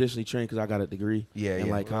say traditionally trained because I got a degree. Yeah, in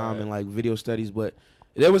yeah. like comm Right. and like video studies. But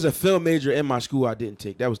there was a film major in my school I didn't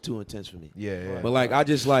take. That was too intense for me. Yeah, yeah. But like I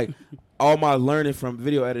just like all my learning from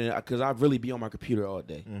video editing because I really be on my computer all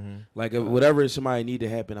day. Mm-hmm. Like if whatever somebody need to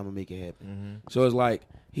happen, I'm gonna make it happen. Mm-hmm. So it's like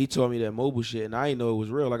he told me that mobile shit, and I didn't know it was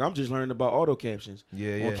real. Like I'm just learning about auto captions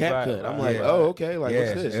Yeah, yeah. on CapCut. Right, I'm right, like, yeah. oh okay, like yeah.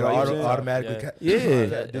 what's this? It'll Like, you know what I'm saying? automatically. Yeah. Yeah.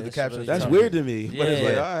 do the It's captions. really That's tough. weird to me. But it's Yeah.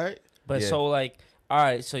 like, all right. But Yeah. so like, all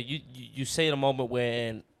right, so you say the moment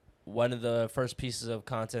when one of the first pieces of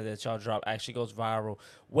content that y'all drop actually goes viral.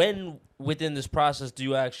 When within this process do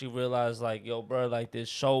you actually realize like, yo, bro, like this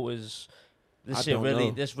show is this I shit don't really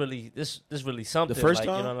know. this really something. first like,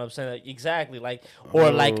 time? you know what I'm saying? Like, exactly. Like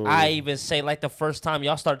or like Oh. I even say like the first time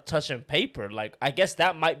y'all start touching paper. Like I guess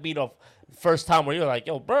that might be the first time where you're like,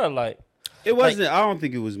 yo, bro, like It wasn't. I don't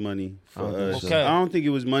think it was money for I don't think us. so. Okay. I don't think it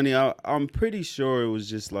was money. I'm pretty sure it was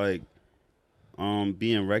just like,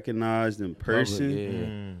 being recognized in person. Yeah.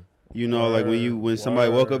 Mm. You know, like when somebody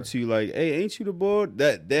walk up to you like, "Hey, ain't you the boy?"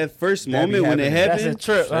 That first That be moment when it happening. that's a happened,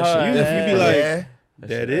 trip. That shit- you be like, Yeah.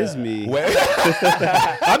 "That is me." Well,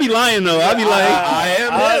 I be lying though. I be like, I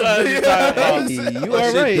am I him. was about to "Hey, say, you That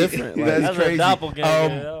all shit right?" different. Like, That's That's a crazy.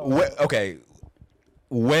 doppelganger, Okay.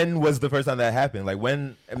 When was the first time that happened? Like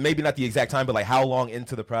when? Maybe not the exact time, but like how long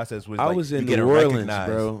into the process was? I like, was you in getting New Orleans,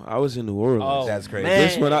 recognized? bro. I was in New Orleans. Oh, That's crazy. man,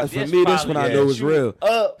 This one, this one I know was real.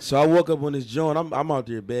 Up. So I woke up on this joint. I'm out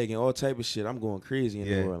there begging all type of shit. I'm going crazy in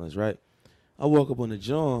Yeah. New Orleans, right? I woke up on the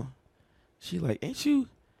joint. She like, ain't you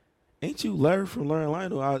Larry from Larry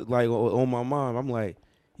Lionel? I like on my mom. I'm like,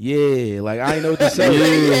 yeah. Like I ain't know what to say.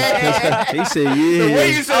 He said, The way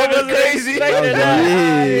 "Yeah." you said it was crazy. I was like,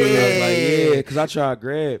 Yeah. yeah, because I try to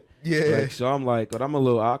grab. Yeah. Like, so I'm like, but I'm a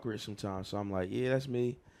little awkward sometimes. So I'm like, yeah, that's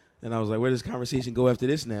me. And I was like, where does this conversation go after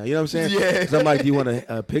this now? You know what I'm saying? Yeah. Because I'm like, do you want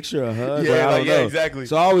a picture, a hug? Yeah, Like, I like, don't yeah, know. exactly.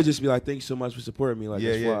 So I always just be like, thank you so much for supporting me. Like,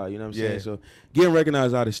 Yeah, that's yeah. why. You know what I'm Yeah. saying? So getting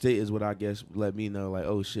recognized out of state is what I guess let me know, like,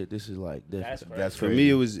 oh shit, this is like different. That's For crazy. me,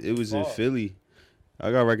 it was in Philly.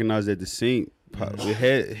 I got recognized at the Saint.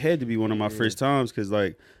 It had to be one of my first times because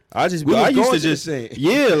like I We used was to going to just the Saint.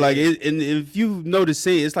 yeah, like and if you know the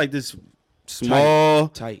Saint, it's like this small,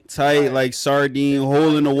 Tight. like sardine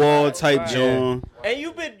hole in the wall type Right. joint. And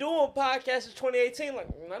you've been doing podcasts since 2018, like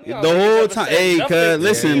none of y'all The niggas whole ever time, said hey, nothing. cuz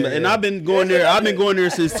listen, Yeah. and I've been going there. I've been going there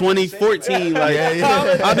since 2014. Like,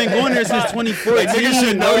 I've been going there since 2014. Like niggas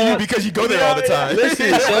should know dog. you because you go there all the time.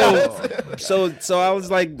 Listen, so I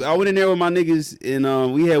was like, I went in there with my niggas,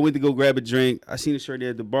 and we went to go grab a drink. I seen a shorty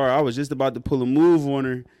at the bar. I was just about to pull a move on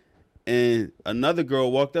her, and another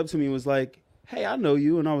girl walked up to me and was like, "Hey, I know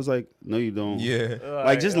you," and I was like, "No, you don't." Yeah.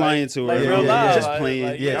 Like just lying to her, like real Yeah, life, just like- playing.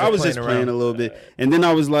 like, yeah, I was just just playing playing a around. little bit, and then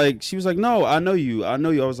I was like, she was like, "No, I know you. I know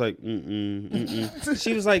you." I was like,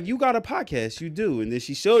 She was like, "You got a podcast, you do," and then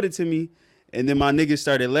she showed it to me, and then my niggas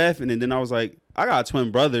started laughing, and then I was like, "I got a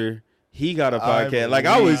twin brother. He got a podcast." Like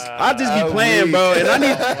I just be playing, bro, and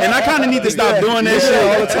I kind of need to stop doing that shit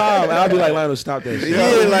all the time. And I'll be like, Lionel, stop that shit.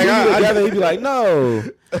 Yeah, like, He'd be like, no,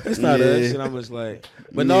 it's not Yeah. us. And I'm just like,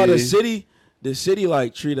 but no, the Yeah. city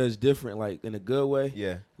like treat us different, like in a good way.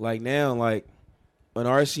 Yeah. Like now, like on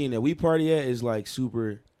our scene that we party at is like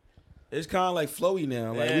super. It's kind of like flowy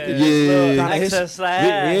now. Like we could just Yeah. kinda hit, Access we,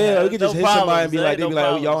 slag. yeah, we could just No hit somebody problems. and be There like, ain't they be no like,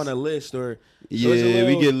 oh, y'all on problems. the list or. Yeah, So it's a we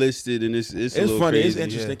little- get listed, and it's a It's little funny. crazy. It's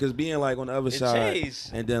interesting yeah. because being like on the other It side, changed.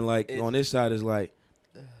 and then like It- on this side is like,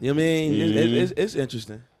 you know what I mean? It's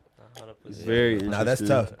interesting. It's very interesting. Nah, that's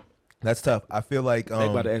tough. That's tough. I feel like They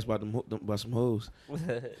about to ask about about some hoes.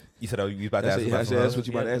 you said, oh, you about to That's, ask I about said, that's some what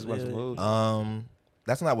you about to ask about Yeah. some hoes.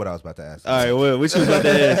 That's not what I was about to ask. All right, well, what you about to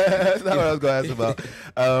ask? That's not what I was going to ask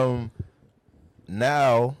about.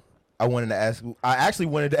 Now I actually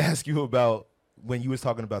wanted to ask you about when you was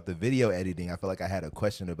talking about the video editing. I feel like I had a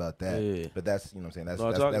question about that. Yeah. But that's, you know what I'm saying,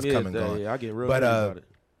 No, that's come and gone. Yeah, I get real But, funny about it.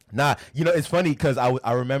 Nah, you know, it's funny because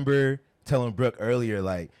I remember telling Brooke earlier,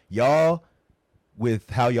 like, y'all with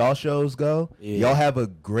how y'all shows go, Yeah. y'all have a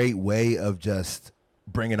great way of just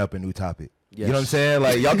bringing up a new topic. Yes. You know what I'm saying?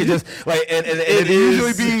 Like y'all can just like, and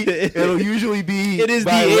it'll usually be. It is the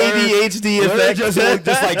by ADHD effect. Just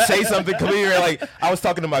like say something clear. Like I was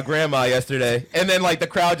talking to my grandma yesterday, and then like the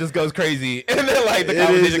crowd just goes crazy, and then like the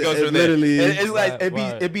conversation goes from there. It's like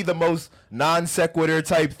it'd be the most non sequitur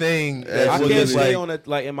type thing. I can't stay on it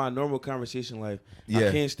like in my normal conversation life. Yeah.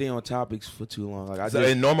 I can't stay on topics for too long. Like So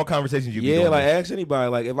in normal conversations, you be doing like this. ask anybody.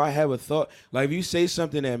 Like if I have a thought, like if you say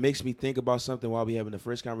something that makes me think about something while we having the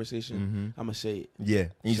first conversation, I'm gonna say it. Yeah,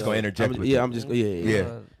 you just gonna interject. I'm just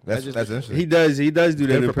That's interesting. He does do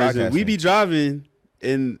that Good in for person. We podcasting. be driving,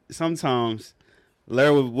 and sometimes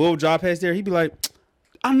Larry will drive past there. He'd be like,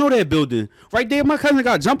 I know that building right there. My cousin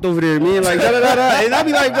got jumped over there, man. Like da da da da. And I'd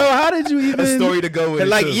be like, bro, how did you even? A story to go with.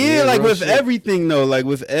 Like it too. like real with shit. everything though, like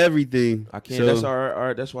with everything. I can't.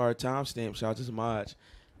 So, That's why our timestamp. Shout out to Samaj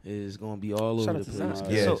is gonna be all over Shout the out to place.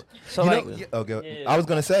 Samaj. Yeah. So You like, know- yeah. I was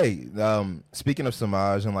gonna say, speaking of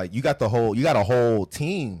Samaj, and like you got a whole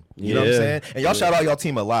team. You know what I'm Yeah. saying? And y'all shout out y'all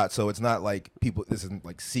team a lot, so it's not like people. This isn't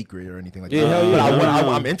like secret or anything like Yeah, that. hell yeah. But No.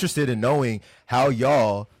 I'm interested in knowing how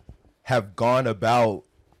y'all have gone about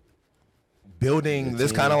building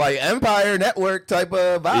this kind of like empire network type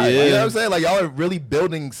of vibe. You know what I'm saying? Like y'all are really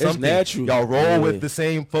building something. natural. Y'all roll Yeah. with the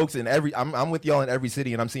same folks in every. I'm with y'all in every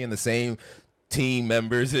city, and I'm seeing the same team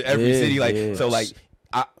members in every Yeah, city. Like yeah. so, like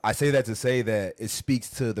I say that to say that it speaks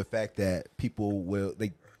to the fact that people will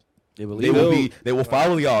They they will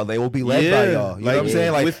follow y'all. They will be led by Yeah. y'all. You know Like, what I'm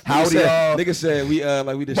saying? Like with- how do y'all? Nigga said we the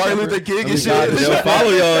Martin shepherd, Luther King and and we got shit. the they'll shepherd. follow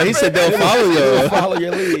y'all. He said they'll follow y'all. Follow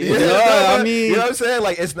your lead. Yeah, No, I mean- you know what I'm saying?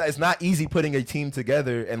 Like it's not easy putting a team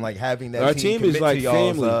together and like having that Our team team is commit like to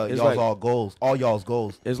y'all's, family. It's y'all's like- all goals, all y'all's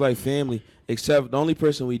goals. It's like family, except the only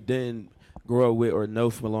person we didn't grow up with or know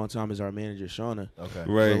from a long time is our manager, Shauna. Okay.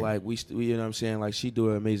 Right. But like we you know what I'm saying? Like she do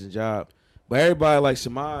an amazing job. But everybody like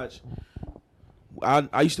Samaj,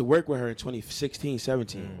 I used to work with her in 2016,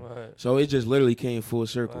 17. Right. So it just literally came full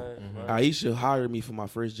circle. Right. Aisha hired me for my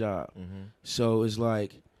first job. Mm-hmm. So it's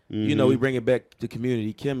like, you know, we bring it back to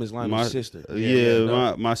community. Kim is Lionel's sister.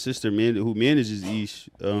 My sister who manages Ish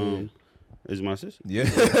is my sister. Yeah.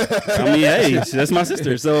 I mean, hey, that's my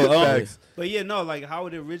sister. So, Facts. but yeah, no, like how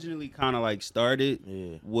it originally kind of like started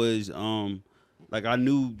Yeah. was like I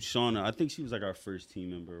knew Shauna. I think she was like our first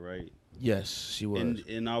team member, right? Yes, she was.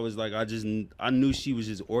 And I was like, I knew she was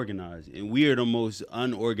just organized, and we are the most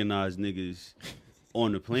unorganized niggas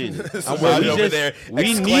on the planet. Somebody we over just- there we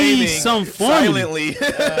need exclaiming some formity.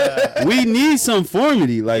 silently. We need some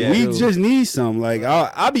formity. Like Yeah. we Dude. just need some. Like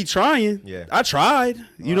I be trying. Yeah. I tried.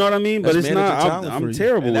 You know what I mean? But That's it's not. manager talent for I'm you.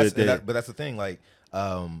 terrible And with that. but that's the thing. Like,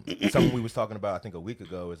 something we was talking about, I think a week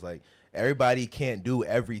ago, is like everybody can't do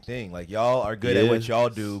everything. Like y'all are good at Yeah. what y'all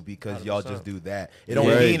do because y'all 100%. just do that. It don't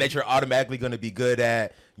Right. mean that you're automatically going to be good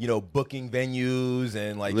at booking venues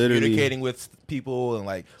and like Literally. communicating with people and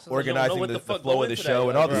like So they don't know organizing what the the fuck flow go of the into show that,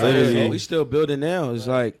 and all like, this right. other Literally. shit. We still building now. It's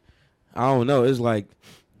like, I don't know. It's like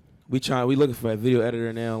we looking for a video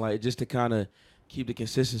editor now, like just to kind of keep the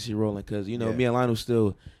consistency rolling. Cause Yeah. me and Lionel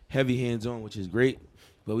still heavy hands on, which is great.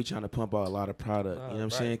 But we trying to pump out a lot of product. You know what I'm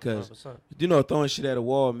saying? Cause 100%. throwing shit at a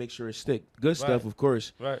wall, make sure it stick. Good stuff, Right. of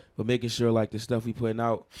course. Right. But making sure like the stuff we putting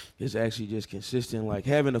out is actually just consistent. Like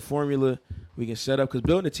having a formula we can set up. Cause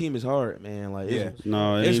building a team is hard, man. Like Yeah.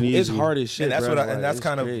 No, it it's ain't it's easy. hard as shit. And that's bro. what and Like, that's it's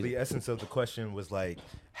kind of crazy. the essence of the question was like,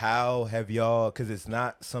 how have y'all? Because it's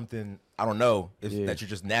not something I don't know if Yeah. that you're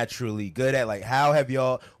just naturally good at. Like, how have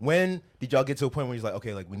y'all? When did y'all get to a point where you're like,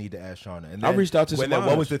 okay, like we need to ask Shauna? And I reached out to when, Samaj.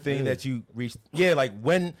 what was the thing Yeah. that you reached? Yeah, like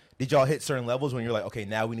when did y'all hit certain levels when you're like, okay,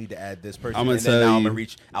 now we need to add this person, I'ma and then tell now I'm you. gonna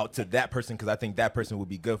reach out to that person because I think that person would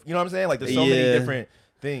be good. You know what I'm saying? Like, there's so many Yeah. different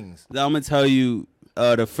things. I'm gonna tell you,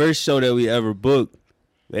 the first show that we ever booked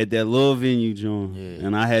at that little venue, John,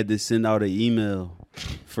 and I had to send out an email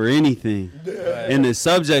for anything in the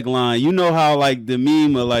subject line. You know how like the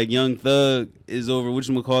meme of like Young Thug is over,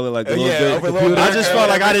 whatchamacallit, like a little Yeah, bit. over Lil I Durk. just felt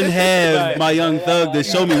like I didn't have my Young Thug to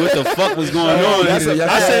show me what the fuck was going on. That's a-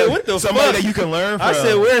 I said, what the somebody fuck? that you can learn from. I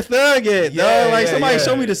said, where Thug at? Yeah, dog? Like yeah, somebody yeah.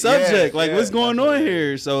 show me the subject. Yeah, Like yeah, what's going on definitely.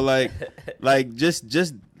 here? So like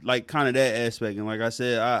just like kind of that aspect. And like I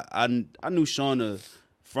said, I knew Shauna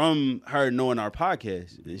from her knowing our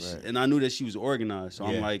podcast, and I knew that she was organized. So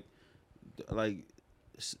Yeah. I'm like,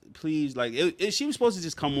 please, like she was supposed to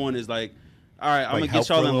just come on as like all right, I'm like, gonna get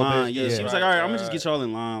y'all in line. bit? Yeah, she was like, all right, I'm gonna just get y'all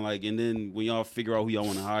in line. Like, and then when y'all figure out who y'all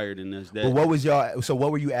want to hire, then that's that. But what was y'all? So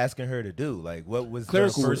what were you asking her to do? Like, what was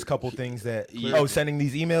Clerical the first work. couple things that? Yeah. Oh, sending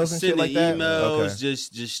these emails and shit like that. Emails,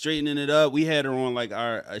 just straightening it up. We had her on like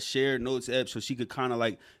a shared notes app, so she could kind of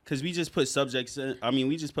like, cause we just put subjects in. I mean,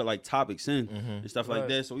 we just put like topics in and stuff like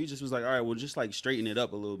that. So we just was like, all right, well, just like straighten it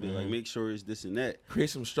up a little bit, like make sure it's this and that. Create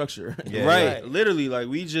some structure. Yeah, right. Literally, like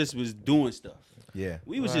we just was doing stuff. Yeah.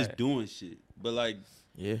 We was just doing shit, but like,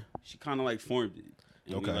 Yeah. she kind of like formed it.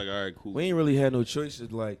 And we like, all right, cool. We ain't really had no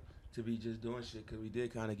choices like to be just doing shit because we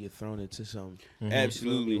did kind of get thrown into something.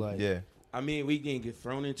 Absolutely. Like, Yeah. I mean, we didn't get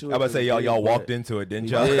thrown into it. I was about to say y'all walked into it, didn't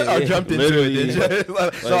y'all? Yeah, Or jumped into literally. it, didn't you?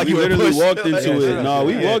 Like, we literally walked into it. No,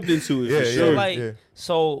 we walked into it for So sure. like,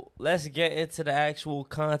 so let's get into the actual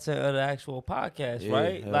content of the actual podcast,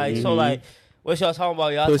 right? hell Like, yeah. so like, what y'all talking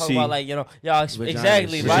about? Y'all Pussy. talking about like, y'all Vaginas.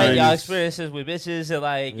 exactly right? Y'all Vaginas. experiences with bitches and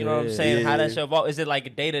like, you know what I'm saying? How that shit evolve? Is it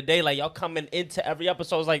like day to day? Like y'all coming into every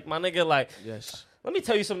episode? It's like my nigga, like, Yes. let me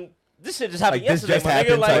tell you some. This shit just happened Like, this yesterday, just my nigga.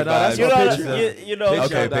 happened Like, type vibes. you know, That's my picture. you know.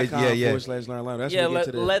 Okay, yeah. /line. That's Yeah, what we get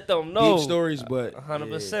to the let them know. deep stories, but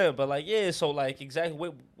 100%. But like, yeah. So like,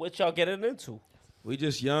 exactly what y'all getting into? we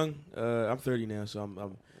just young. I'm 30 now, so I'm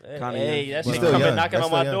kind of Hey, young. that But, shit still coming young. knocking That's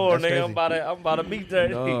on my still young. door, That's nigga. crazy. I'm about to meet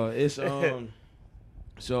 30. No, it's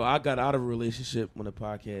so I got out of a relationship when the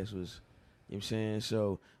podcast was, you know what I'm saying?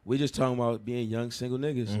 So we just talking about being young single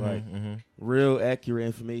niggas, like real accurate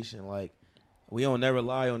information. Like we don't never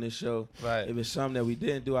lie on this show. Right. If it's something that we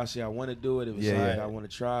didn't do, I say I want to do it. If it's Yeah, something yeah. I want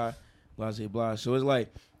to try, blah, blah, blah. So it's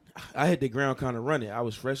like I hit the ground kind of running. I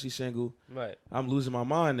was freshly single. Right. I'm losing my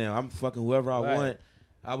mind now. I'm fucking whoever I Right. want.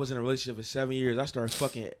 I was in a relationship for 7 years. I started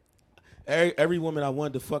fucking every woman I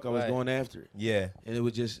wanted to fuck. I was Right. going after it. Yeah. And it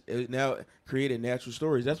was just now created natural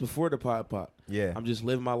stories. That's before the pop. Yeah. I'm just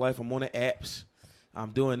living my life. I'm on the apps.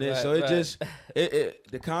 I'm doing this. Right, so it right. just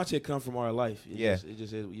the content come from our life. It Yeah.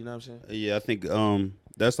 just is, you know what I'm saying? Yeah, I think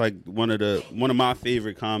that's like one of my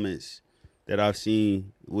favorite comments that I've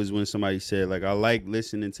seen was when somebody said like I like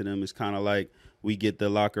listening to them. It's kind of like we get the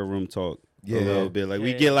locker room talk a little bit. Like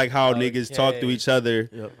we get like how niggas talk to each other.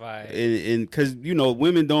 Right. And because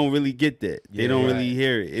women don't really get that. They don't really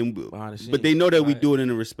hear it. Behind the But they scenes. know that we do it in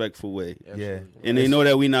a respectful way. Yeah. And they know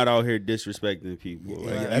that we not out here disrespecting people. Like,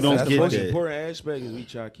 Yeah, you don't that's the get most that. important aspect is we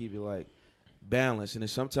try to keep it like balanced. And then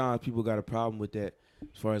sometimes people got a problem with that.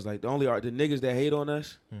 As far as like the niggas that hate on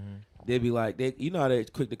us, they be like you know how they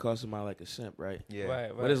quick to call somebody like a simp, right? Yeah.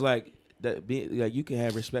 Right. But it's like that like you can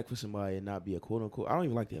have respect for somebody and not be a quote unquote. I don't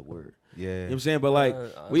even like that word. Yeah. You know what I'm saying? But like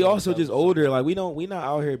we also just older. Like we not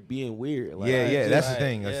out here being weird. Like, Yeah. That's the Right.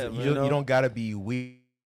 thing. Yeah, you man. don't gotta be weird.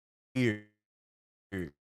 You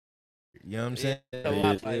know what I'm saying?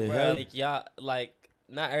 Like, Yeah. bro, like y'all, like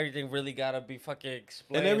not everything really gotta be fucking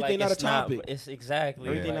explained. And everything like, not it's a topic. It's exactly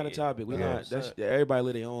Everything like, not a topic. We not. 100%. Everybody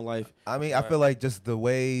live their own life. I mean, I feel like just the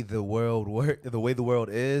way the world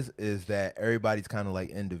is that everybody's kind of like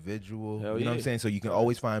individual. Hell you know what I'm yeah. saying? So you can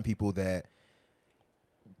always find people that,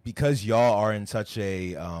 because y'all are in such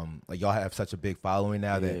a like y'all have such a big following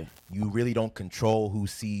now Yeah. that you really don't control who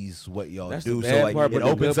sees what y'all That's do. the So bad like part, it but the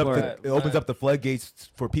opens good up part- it opens up the floodgates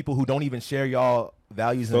for people who don't even share y'all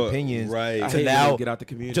values and opinions right. I to hate when now they get out the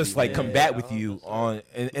community. just like man. combat with you on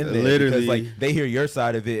in there, Literally. because like they hear your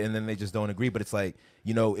side of it and then they just don't agree. But it's like,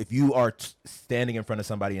 if you are standing in front of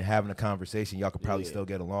somebody and having a conversation, y'all could probably still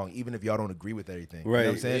get along, even if y'all don't agree with everything. Right. You know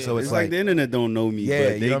what I'm saying? Yeah. So It's like the internet don't know me, Yeah,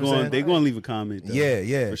 but you know what I'm saying? they going to leave a comment. Though,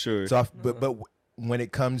 yeah, for sure. So, but when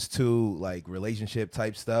it comes to like relationship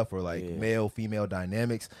type stuff or like male female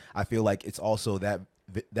dynamics, I feel like it's also that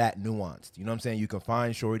nuanced. You know what I'm saying? You can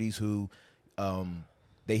find shorties who,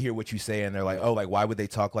 they hear what you say and they're like, oh, like why would they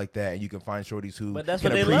talk like that? And you can find shorties who But that's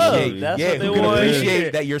can what they appreciate, love. That's yeah, what they who can want to appreciate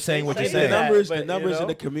hear. that you're saying what They you're say The saying. that. numbers, but, the you numbers in know?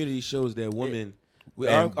 the community shows that women,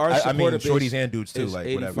 And our I mean, supporter shorties base and dudes too, is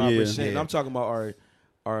like whatever. 85%. Yeah. I'm talking about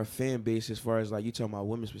our fan base as far as like you talking about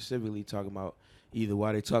women specifically, talking about either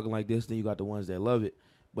why they talking like this, then you got the ones that love it.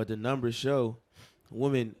 But the numbers show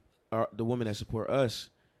women are the women that support us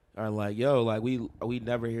are like, yo, like we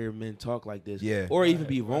never hear men talk like this, Yeah. or even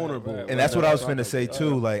be vulnerable. right. And that's what I was Talk finna like say that.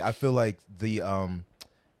 too. Like I feel like the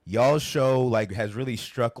y'all show like has really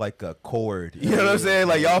struck like a chord. You know what I'm saying?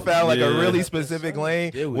 Like y'all found like a really specific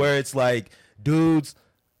lane Yeah, we- where it's like dudes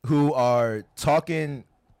who are talking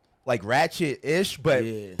like ratchet-ish, but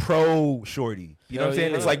Yeah. pro shorty. You know what I'm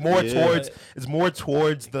saying? yeah. It's like more Yeah.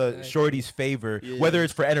 towards the shorty's favor, whether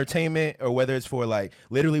it's for entertainment or whether it's for like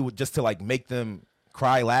literally just to like make them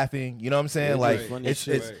cry laughing. You know what I'm saying? Yeah, Like just funny it's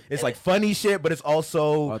shit. it's like funny shit, but it's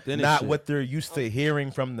also Authentic not shit. what they're used to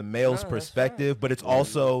hearing from the male's perspective, but it's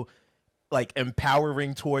also like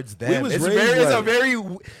empowering towards them. was It's raised a very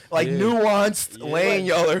like nuanced lane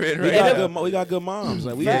y'all are in. Right? We got good moms.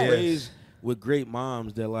 Like we was raised with great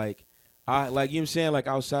moms that like. You know what I'm saying? Like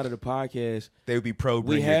outside of the podcast, they would be pro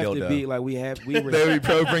bring we your have dildo. to be like they would be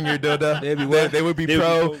pro bring your dildo. They would be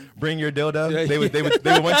pro bring your dildo. They would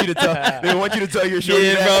want you to tell your shorty.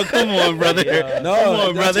 Yeah, bro, come on, brother. No, come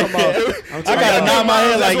on, brother. I gotta nod my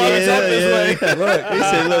head like Look, he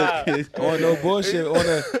said, look, on no bullshit.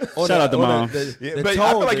 Shout out to mom. But I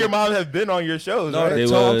feel like your mom have been on your shows. No, right? the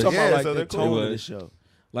tone. I'm talking about so the tone of the show.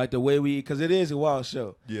 Like the way because it is a wild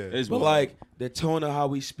show. Yeah. But like the tone of how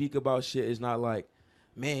we speak about shit is not like,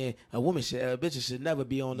 man, a bitch should never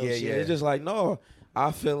be on no shit. Yeah. It's just like, no,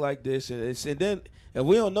 I feel like this. And then if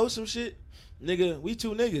we don't know some shit, nigga, we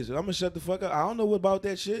two niggas. I'm gonna shut the fuck up. I don't know what about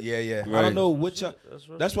that shit. Yeah. I don't know what y'all.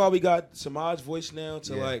 That's why we got Samaj's voice now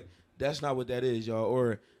to like, that's not what that is, y'all.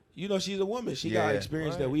 Or, you know, she's a woman. She got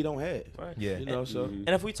experience that we don't have. Right. Yeah. You know, so. And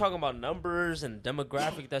if we talking about numbers and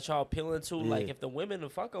demographic that y'all appealing to, like if the women are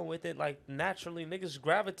fucking with it, like naturally niggas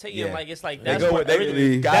gravitating, like it's like that's what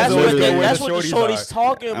the shorty's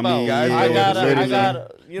talking about. I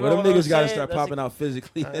gotta, you know, them niggas gotta start popping out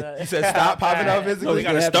physically. You said stop popping out physically. No, we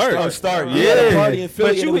gotta start. Start. Yeah. Party in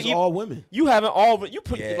Philly, and it was all women. You haven't all you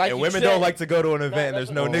put like and women don't like to go to an event.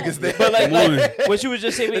 There's no niggas there. But like what you was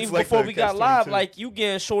just saying even before we got live, 22. like you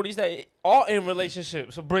getting shorties that all in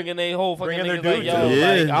relationships, so bringing their whole fucking Bringing niggas their like,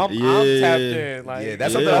 dudes. yo, like I'm tapped in. Like,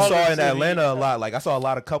 that's something I saw in Atlanta a lot. Like I saw a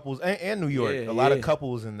lot of couples and New York, a lot of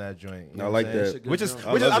couples in that joint. I like that. Which is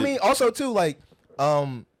I mean, also too like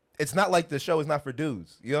it's not like the show is not for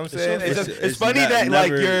dudes. You know what I'm saying? It's funny that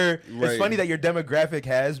like it's funny that your demographic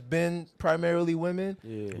has been primarily women,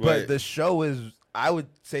 but the show is. I would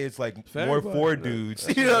say it's like more for dudes.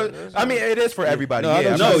 You know, I mean, it is for everybody.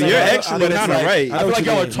 No, you're actually kind of right. I feel like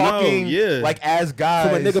y'all are talking like as guys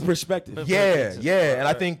from a nigga perspective. Yeah, and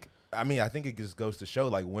I think it just goes to show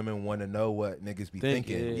like women want to know what niggas be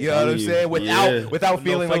thinking. You know what I'm saying? Without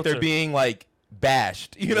feeling like they're being like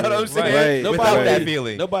bashed. You know what I'm saying? Without that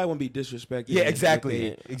feeling. Nobody want to be disrespected. Yeah,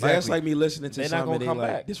 exactly. Like, that's like me listening to somebody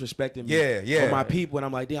like disrespecting me. For my people, and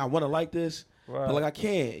I'm like, damn, I want to like this. Right. But like I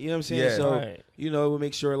can't, you know what I'm saying? So you know, we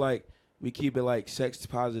make sure like we keep it like sex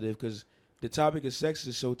positive because the topic of sex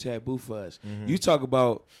is so taboo for us. You talk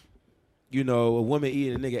about, you know, a woman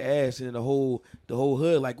eating a nigga ass and the whole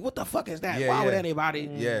hood like, what the fuck is that? Why would anybody?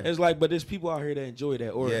 It's like, but there's people out here that enjoy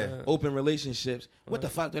that or open relationships. What the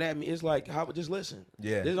fuck do that mean? It's like, just listen.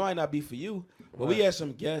 This might not be for you, but we had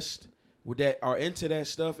some guests that are into that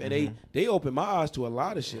stuff, and they open my eyes to a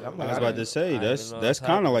lot of shit. I'm like, I was about to say that's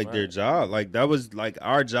kind of like their job. Like that was like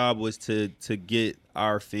our job was to get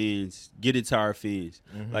our fans, get it to our fans,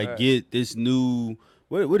 like get this new.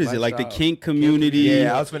 What is it like the kink community?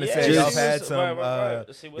 Yeah, I was gonna say y'all had some.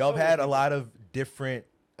 Y'all had a lot of different.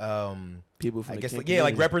 People from I guess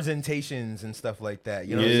like representations and stuff like that.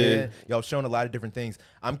 You know what I'm saying? Y'all shown a lot of different things.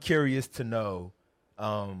 I'm curious to know.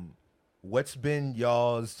 What's been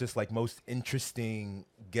y'all's just like most interesting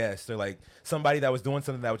guest or like somebody that was doing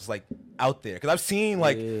something that was just like out there? Because I've seen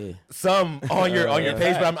like some on your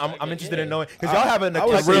page, but I'm interested in knowing because y'all have an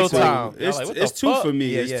real time. It's two for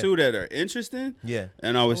me. It's two that are interesting. Yeah,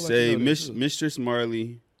 and I would say Mistress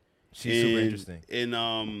Marley. She's super interesting.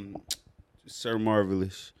 And Sir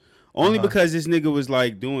Marvelous, only because this nigga was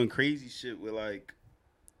like doing crazy shit with like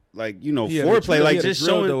you know foreplay, like just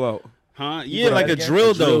showing. Huh? Yeah, like a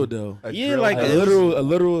drill though. Yeah, like a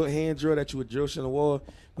literal hand drill that you would drill shit in the wall,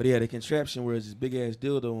 but he had a contraption where it's this big ass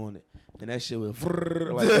dildo on it, and that shit would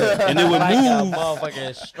like that. And it would move.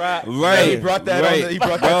 Motherfucking strap. Right. He brought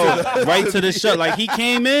that right to the shut. Like he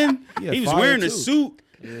came in, he was wearing a suit.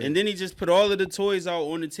 And then he just put all of the toys out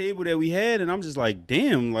on the table that we had, and I'm just like,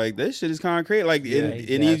 damn, like that shit is kind of crazy. Like,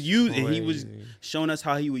 and he was showing us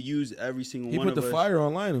how he would use every single one of us. He put the fire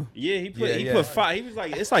on Lionel. Yeah, he put fire. He was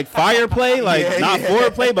like, it's like fire play, like not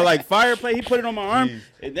foreplay, but like fire play. He put it on my arm.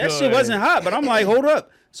 And that shit wasn't hot, but I'm like, hold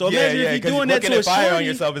up. So imagine if you're doing that to a fire shorty, on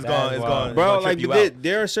yourself is gone, bro. Like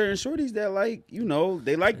there are certain shorties that like, you know,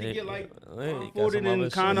 they like to get like folded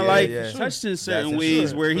and kind of like touched in certain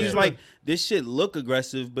ways where he's like, this shit look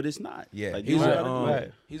aggressive, but it's not. Yeah,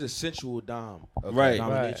 like, he's a sensual dom, right?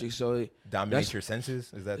 Dominatrix. So dominate your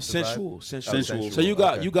senses. Is that sensual? Sensual. So you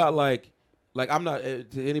got like I'm not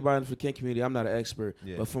to anybody in the kink community. I'm not an expert,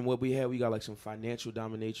 but from what we had, we got like some financial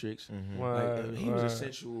dominatrix. Like he was a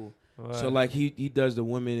sensual. So like he does the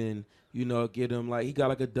women and you know get them like he got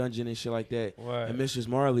like a dungeon and shit like that. And Mistress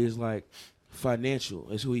Marley is like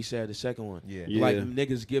financial is who he said the second one. Like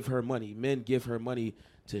niggas give her money, men give her money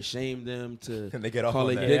to shame them, to And they get off call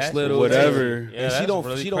on their that. dicks little, whatever. Yeah, and she don't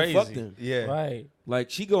crazy. fuck them. Yeah. Right. Like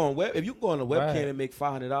she go on web. If you can go on a webcam Right. and make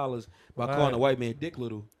 $500 by Right. calling a white man dick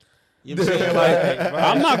little, you know what I'm saying? Like,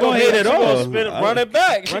 I'm not gonna hate at all. Run it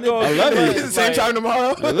back. I love it. It's the same time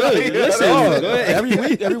tomorrow. Look, listen, oh, go ahead. every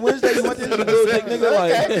week, every Wednesday, you want this little dick nigga?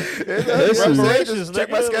 Like, Listen, Reparations, check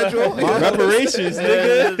my schedule. reparations,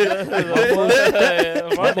 nigga.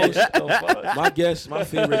 my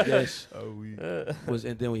favorite guest Oh, we- was,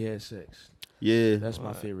 and then we had sex. Yeah, That's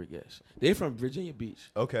my favorite guest. They from Virginia Beach,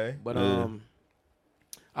 Okay. but Yeah.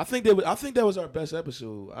 I think that was our best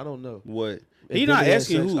episode. I don't know. what? And He then not we had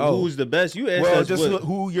asking sex. Oh. who's the best. You asked Well, us just what.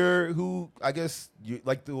 who I guess you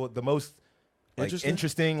like the most like,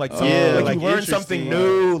 interesting like Oh. something, Yeah, like like you learn something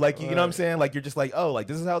interesting. new, like you know what I'm saying, like you're just like, oh, like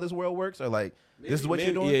this is how this world works, or like this is what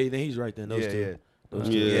you're doing. Yeah, then he's right then. Those two. yeah. Those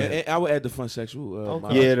two. Yeah. And I would add the fun sexual.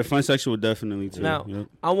 Okay. Yeah, the fun sexual definitely too. Now, Yep.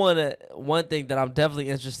 I want one thing that I'm definitely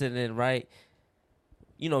interested in, right?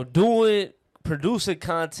 You know, producing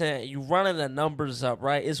content, you running the numbers up,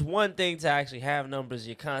 right? It's one thing to actually have numbers,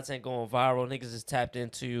 your content going viral, niggas is tapped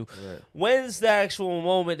into you. Right. When's the actual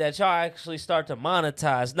moment that y'all actually start to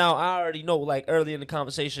monetize? Now, I already know, like, early in the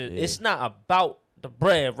conversation, it's not about the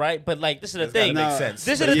bread, right? But, like, this is the thing. Makes sense.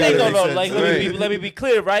 This is But the yeah, thing, it though. makes sense. Like, Right. let me be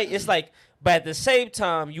clear, right? It's like, but at the same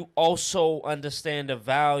time, you also understand the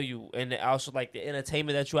value and also like the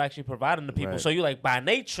entertainment that you actually providing to people. Right. So you like by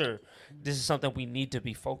nature, this is something we need to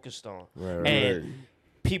be focused on. Right. And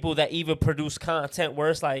people that even produce content where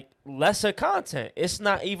it's like lesser content, it's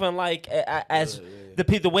not even like as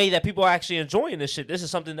the way that people are actually enjoying this shit. This is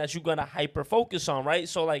something that you're gonna hyper focus on, right?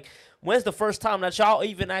 So like, when's the first time that y'all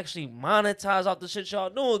even actually monetize off the shit y'all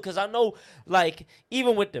doing? Because I know, like,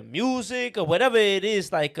 even with the music or whatever it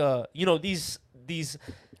is, like, you know, these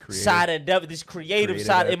side endeavor, this creative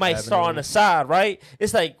side, it might start on the side, right?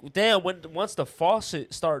 It's like, damn, once the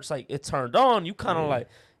faucet starts, like, it turned on, you kind of like,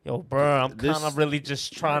 yo, bro, I'm kind of really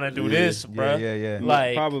just trying to do this, bro. Yeah.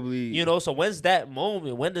 Like, Probably, you know, so when's that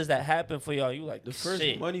moment? When does that happen for y'all? You like, The first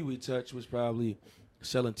shit. money we touched was probably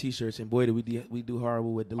selling T-shirts, and boy, did we do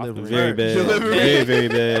horrible with delivering. very bad, Delivery. very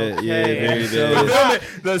bad. Yeah, very bad.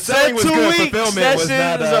 Fulfillment, the saying was 2 good. weeks, Fulfillment that was shit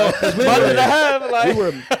not. is a month and a half.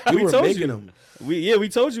 Like, We were told making you. them. We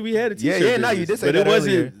told you we had a Yeah, T-shirt. no, you business, did say but that it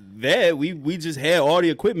wasn't earlier. that. We just had all the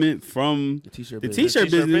equipment from The T-shirt the business. T-shirt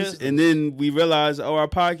T-shirt business, business. and then we realized, oh, our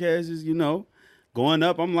podcast is going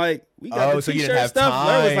up. I'm like, we got the so you T-shirt didn't have stuff.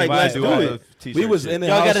 Larry was time like, to let's do do all it. the t-shirt We was shit. in the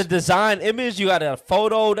y'all house. got a design image. You got a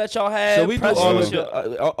photo that y'all had. So we do press all release,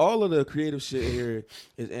 of the creative shit here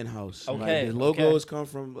is in house. Okay, Like, the logos come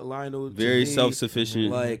from Lionel. to Very me, self-sufficient.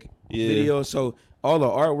 Like Yeah. video. So all the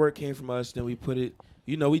artwork came from us. Then we put it.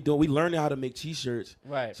 You know, we learned how to make T-shirts.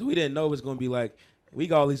 Right. So we didn't know it was gonna be like we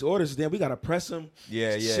got all these orders. Then we gotta press them.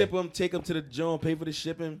 Yeah. Ship them. Take them to the joint. Pay for the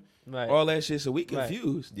shipping. Right. All that shit. So we Right.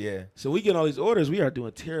 confused. Yeah. So we get all these orders. We are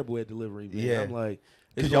doing terrible at delivery. Man. Yeah. I'm like,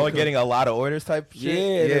 Because it's y'all gonna are getting a lot of orders type shit.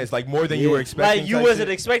 Yeah, It's like more than yeah. you were expecting. Like you type wasn't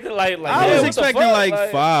shit. expecting like I yeah, was what the expecting fuck?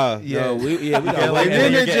 like 5. Yeah. No, we Yeah, got like, And and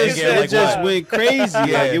then you're it getting- just getting, it like, just what? went crazy.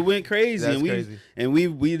 Yeah. Like it went crazy, That's and crazy.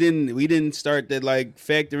 we didn't start that like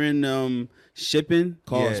factor in shipping.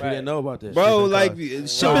 calls. Yeah. We didn't know about this. Bro, like Shipping shipping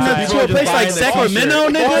So it people to are a just place like buying the Sacramento,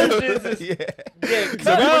 t-shirt. nigga. Yeah. Yeah,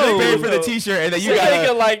 So bro. people just pay for the t-shirt and then you So got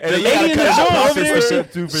nigga, like, and then the you gotta lady in cut the out joint profits over for there,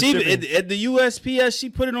 ship- for She shipping. at the USPS, she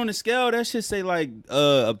put it on the scale. That shit say like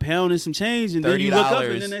a pound and some change, and then you look up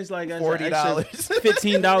and then it's like $40.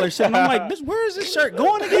 $15 shipping. I'm like, bitch, where is this shirt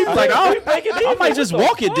going again? Like, I might just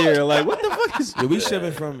walk it there. Like, what the fuck is? Yeah, we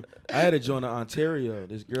shipping from. I had to join to Ontario.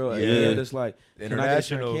 This girl, Yeah. that's like can I get a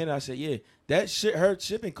shirt in International. Canada? I said, yeah. That shit, her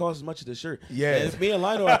shipping costs as much as the shirt. Yeah. And if me and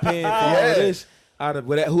Lionel are paying for all of this, out of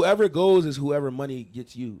whoever goes is whoever money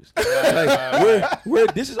gets used. Like we're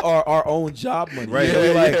this is our own job money. Right. You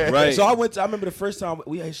know, like, Yeah. Right. So I remember the first time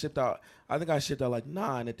we had shipped out. I think I shipped out like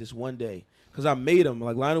 9 at this one day because I made them.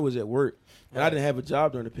 Like Lionel was at work and I didn't have a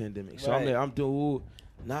job during the pandemic. So I'm Right. there. I'm doing. Ooh,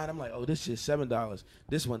 9. I'm like, oh, this shit's $7.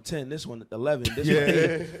 This one 10. This one 11. This Yeah. one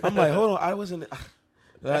 8. I'm like, hold on, I wasn't.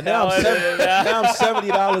 Now Now I'm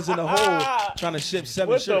 $70 in the hole trying to ship 7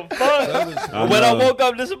 What shirts. the fuck? So it was- When I woke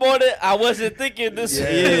up this morning, I wasn't thinking this. Yeah,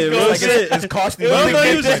 is bro, gonna Like shit. it's costing I you. thought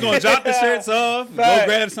you was just gonna drop the shirts off, Fact. go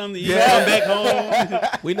grab something to eat, Yeah. come back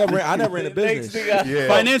home. I never ran a Next business. thing I Yeah.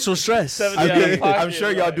 Financial stress. 70 I out of mean, pocket, I'm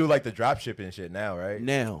sure y'all right. do like the drop shipping shit now, right?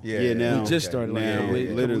 Now. Yeah, now. We just started like Now, a couple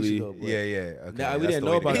weeks literally. ago, but Yeah. Okay, Nah, we that's didn't the know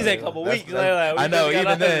way to about go. He's it. a couple That's- weeks. that's- Like, I know, we got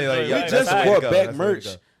even then, like, nothing to do, yeah, We right? just that's bought how it back goes, that's how it merch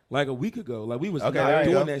goes. like a week ago. Like we was Okay, not there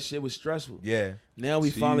you doing go. that shit. Was stressful. Yeah. Now we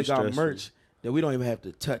It's finally huge got stressful. merch. that we don't even have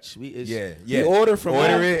to touch. We order from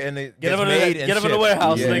it and it get gets them made get them in the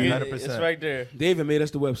warehouse, nigga. 100%. It's right there. They even made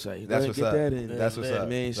us the website. That's what's up. That's what's up.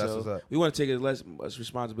 That's what's up. We want to take less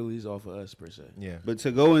responsibilities off of us per se. Yeah. But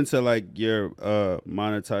to go into like your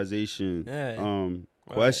monetization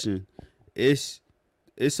question,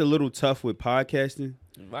 it's a little tough with podcasting.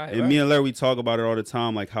 Right. And me and Larry, we talk about it all the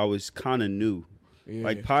time, like how it's kind of new. Yeah.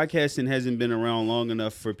 Like podcasting hasn't been around long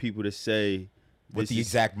enough for people to say what the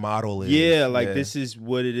exact model is. Yeah, like this is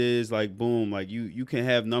what it is. Like boom, like you can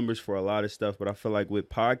have numbers for a lot of stuff, but I feel like with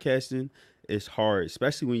podcasting, it's hard,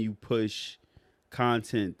 especially when you push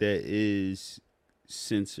content that is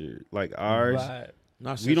censored. Like ours,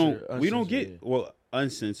 not censored, we don't get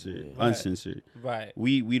uncensored, uncensored. Right.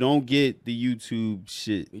 We don't get the YouTube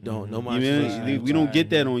shit. We don't. No we don't get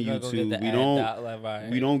that on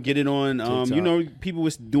YouTube. We don't get it on. TikTok. People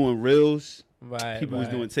was doing reels. Right. People was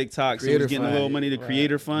doing TikToks. It was getting a little money. The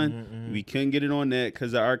creator fund. We couldn't get it on that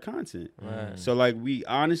because of our content. Right. So like we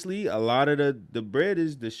honestly, a lot of the bread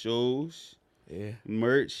is the shows,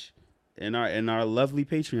 merch. And our lovely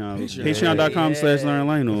Patreon. Patreon.com/Learn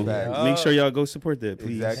Lionel. Make sure y'all go support that,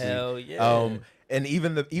 please. Exactly. Hell yeah. And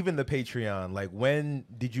even the Patreon, like when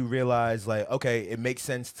did you realize like, okay, it makes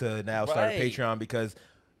sense to now start a Patreon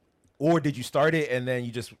or did you start it and then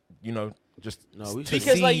you just,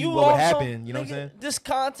 because like you what would happen, you know what I'm saying? This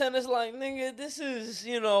content is like, nigga, this is,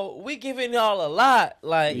 we giving y'all a lot.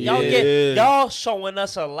 Like y'all showing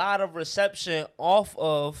us a lot of reception off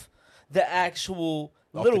of the actual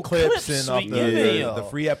little clips and off the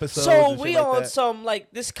free episodes. So we like on that. some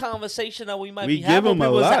like this conversation that we might we be having. It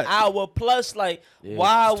was lot. An hour plus. Like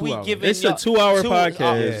why are we giving? It's a 2-hour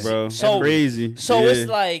podcast, bro. So crazy. So it's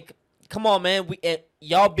like, come on, man.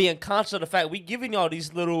 Y'all being conscious of the fact we giving y'all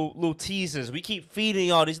these little teasers. We keep feeding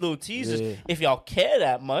y'all these little teasers. Yeah. If y'all care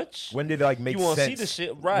that much, when did it like make sense? You want to see the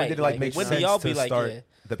shit, right? When did it like make sense y'all to start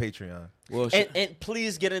the Patreon? Well, and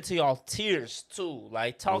please get into y'all tiers too.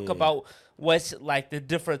 Like talk about what's like the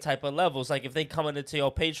different type of levels. Like if they coming into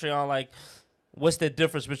your Patreon, like what's the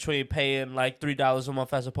difference between paying like $3 a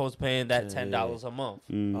month as opposed to paying that $10 a month?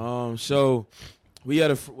 So we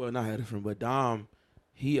had but Dom,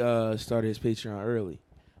 he started his Patreon early.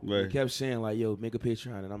 Right. He kept saying like, "Yo, make a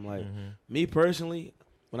Patreon," and I'm like, me personally,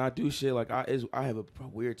 when I do shit, like I have a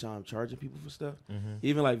weird time charging people for stuff.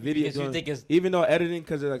 Even like videos, even though editing,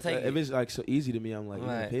 because like if it's like so easy to me, I'm like, you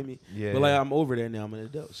gonna pay me. Yeah. But like I'm over there now. I'm an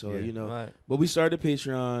adult, so But we started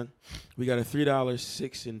Patreon. We got a $3,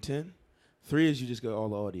 $6, and $10. 3 is you just get all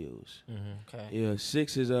the audios. Okay. Yeah.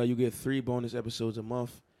 6 is you get 3 bonus episodes a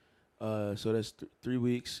month. So that's 3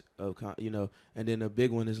 weeks of and then the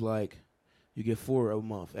big one is like you get 4 a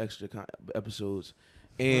month extra episodes.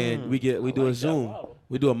 And we do a Zoom. Wow.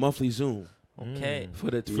 We do a monthly Zoom. Okay.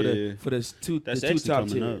 For the two top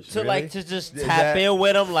tiers. So like to just tap in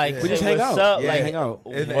with them, like we just hang out. Up? Yeah, like hang out.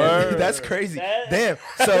 That's crazy. Damn.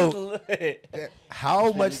 So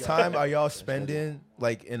how much time are y'all spending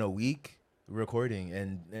like in a week recording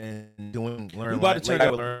and doing learn? We about to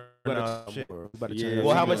turn learn. Well,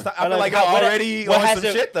 how much time? I feel like I'm already on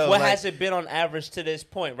some shit though. What has it been on average to this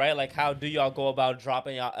point, right? Like, how do y'all go about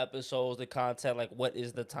dropping y'all episodes, the content? Like, what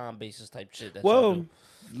is the time basis type shit?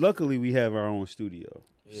 Luckily we have our own studio,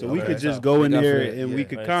 so we could just go in there and we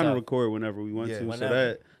could kind of record whenever we want to.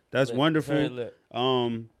 So that's wonderful.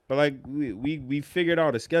 But like we figured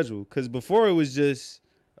out a schedule because before it was just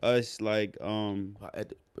us like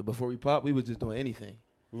before we popped, we was just doing anything.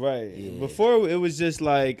 Right. Yeah. Before it was just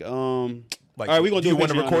like all right, we gonna do you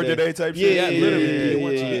want to record today type shit? Yeah, literally.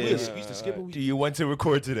 We used to skip a week. Do you want to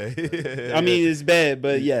record today? I mean, it's bad,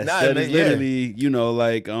 but yes, that is literally,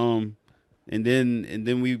 like and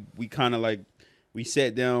then we kind of like we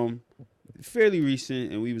sat down fairly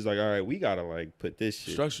recent and we was like, all right, we gotta like put this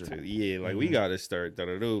shit structure. We gotta start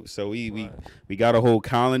So we got a whole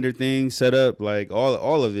calendar thing set up, like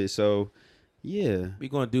all of it. So yeah, we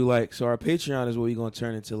gonna do like our Patreon is what we gonna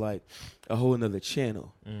turn into like a whole another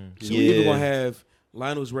channel. So we even gonna have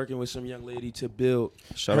Lionel's working with some young lady to build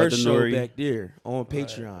her show Nori back there on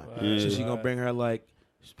Patreon. So she gonna bring her like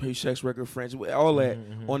sex worker friends, all that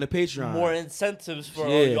on the Patreon. More incentives for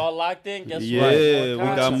y'all locked in. Guess what? Yeah, we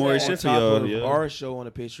got more shit for y'all. Our show on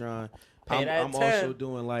the Patreon. I'm also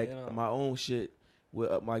doing like my own shit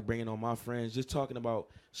with like bringing on my friends, just talking about.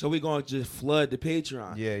 So we gonna just flood the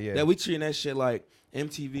Patreon. Yeah. That we treating that shit like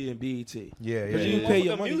MTV and BET. Yeah. You pay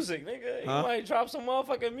your money. Music, nigga. You might drop some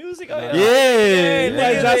motherfucking music. On you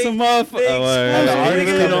might drop some motherfucking.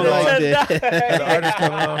 The artists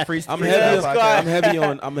coming on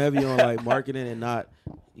freestyle. I'm heavy on like marketing and not,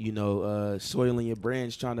 soiling your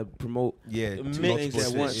brands, trying to promote things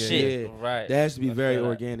at once. Shit. Right. That has to be very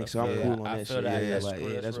organic. So I'm cool on that shit.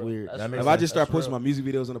 That's weird. If I just start posting my music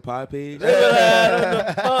videos on the pod page, like,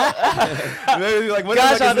 what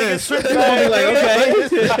gosh, I think it's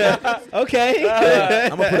okay.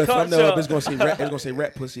 I'm gonna put a thumbnail up. It's gonna say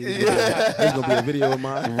rap pussy. It's gonna be a video of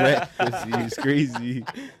mine. Rap pussy is crazy.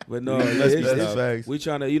 But no, we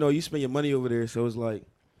trying to, you spend your money over there, so it's like,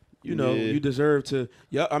 you deserve to.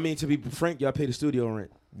 Yeah, I mean, to be frank, y'all pay the studio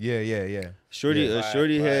rent. Yeah.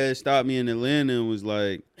 Shorty had stopped me in Atlanta and was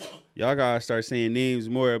like, y'all gotta start saying names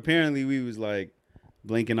more. Apparently, we was like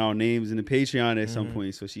blanking out names in the Patreon at some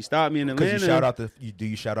point. So she stopped me in Atlanta. Do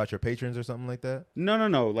you shout out your patrons or something like that?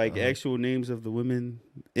 No. Like actual names of the women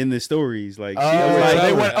in the stories. Like she was like,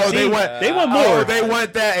 they want more. Oh, they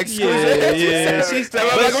want that exclusive. Yeah. She's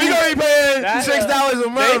like, we gonna be paying $6 a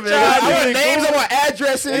month. I want names. I want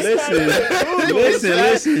addresses.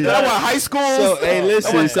 Listen. I want high schools. So hey,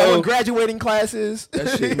 listen. I want graduating classes.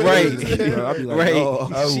 That shit right. I'll be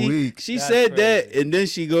like, She said that, and then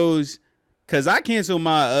she goes, cause I canceled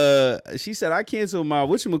my she said I canceled my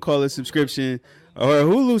whatchamacallit subscription or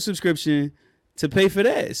Hulu subscription to pay for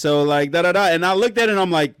that. So like and I looked at it and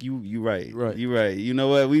I'm like, you right. You right. You know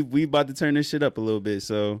what? We about to turn this shit up a little bit.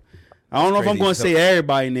 So I don't know if I'm gonna say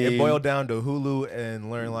everybody name. It boiled down to Hulu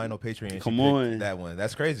and Learn Lionel Patreon. Come on. That one.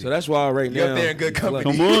 That's crazy. So that's why right now. You're up there in good company.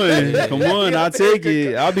 Come on. I'll take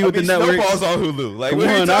it. I'll be with the network. Snowfall's on Hulu. Like, come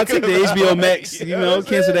on, I'll take the HBO Max.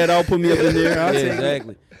 Cancel that out, put me up in there. I'll take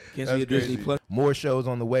exactly. Cancel your Disney Plus. More shows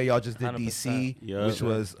on the way. Y'all just did 100%. DC, which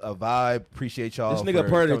was a vibe. Appreciate y'all. This nigga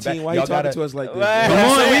part of the team. Why you talking to us like this? Come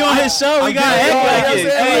on, we on his show. We got act like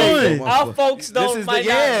it. Come on. Our folks don't. This is like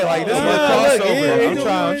this is a crossover. I'm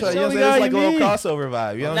trying. This is like a little crossover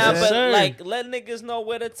vibe. You know what I'm saying? But like, let niggas know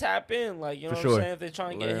where to tap in. Like, you know what I'm saying? If they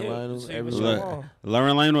trying to get hit.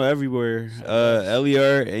 Lauren Lionel everywhere.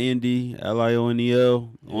 LERAND LIONEL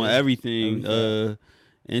on everything.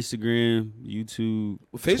 Instagram, YouTube,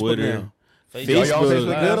 Facebook Twitter. now.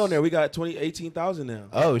 Facebook good on there. We got 18,000 now.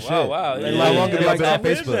 Oh shit! Wow. And how long have y'all been on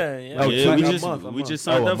Facebook? We just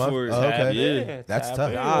signed up for it. Oh, okay, yeah, that's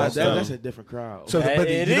tough. That's a different crowd. So, but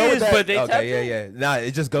it you know is, what but they tap yeah. Nah,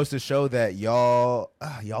 it just goes to show that y'all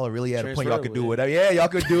are really at a point y'all could do whatever. Yeah, y'all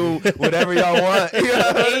could do whatever y'all want.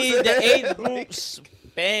 The age groups.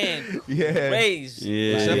 Bang. Raised.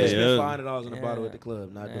 Except for spend $500 in a bottle at the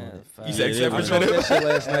club. Not doing it. You said except for that shit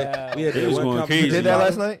last night. We had it was going crazy. You did that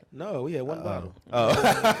last night? No, we had one bottle. Oh.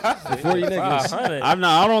 For you niggas. I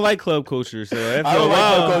don't like club culture, so after I don't a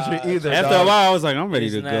while, like club culture either. After a while, I was like, I'm ready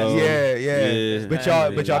to go. Yeah. But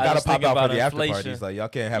y'all gotta pop out for the after parties. Like y'all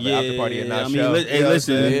can't have an after party and not show.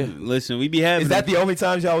 Hey, listen, we be having. Is that the only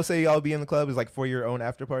times y'all would say y'all be in the club? Is like for your own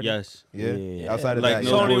after party? Yes. Yeah. Outside of like that,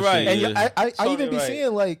 no bullshit. right. And I even be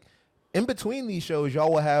seeing like. In between these shows,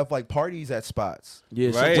 y'all will have like parties at spots. Yeah,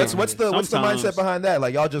 right. What's the mindset behind that?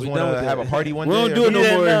 Like y'all just want to have a party one day? We don't do it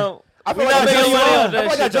no more. I feel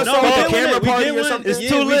like I just saw a camera party or something. It's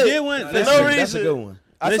too lit. We did one for no reason. That's a good one.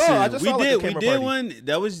 We did one.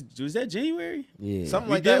 That was that January? Yeah,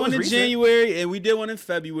 something like that. We did one in January and we did one in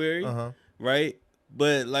February. Right,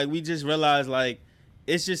 but like we just realized like.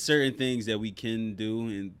 It's just certain things that we can do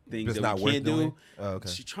and things that we can't do. Oh, okay.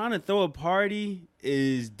 Trying to throw a party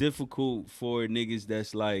is difficult for niggas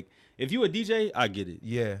that's like, if you a DJ, I get it.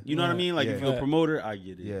 Yeah. You know what I mean? Like if you're a promoter, I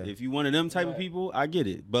get it. Yeah. If you one of them type of people, I get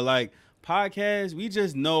it. But like podcasts, we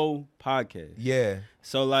just know podcasts. Yeah.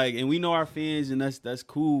 So like, and we know our fans and that's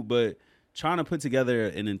cool, but trying to put together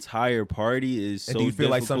an entire party is so difficult. And do you feel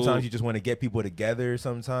like sometimes you just want to get people together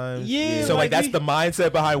sometimes? Yeah. So like that's the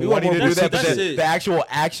mindset behind wanting to do that, but the actual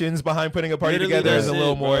actions behind putting a party together is a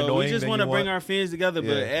little more annoying. We just want to bring our fans together,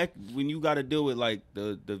 but when you got to deal with like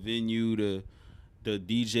the venue, the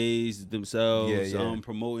DJs themselves,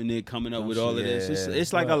 promoting it, coming up with all of this,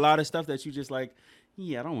 it's like a lot of stuff that you just like,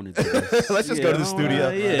 I don't want to do this. Let's just go to the studio.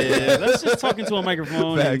 Let's just talk into a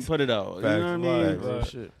microphone and put it out. Facts. You know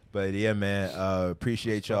what I mean? But yeah, man,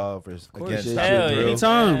 appreciate y'all for again.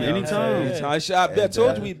 Anytime. I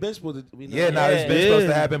told you we been supposed to. It's been supposed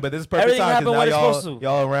to happen, but this is perfect time because now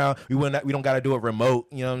y'all around. We don't got to do it remote.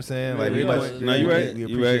 You know what I'm saying? Like we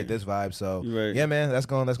appreciate this vibe. So yeah, man, that's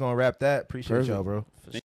gonna wrap that. Appreciate y'all, bro.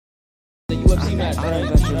 The UFC match,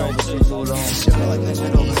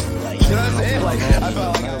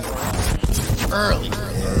 early.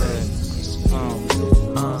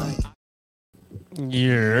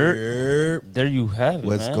 Yeah. There you have it.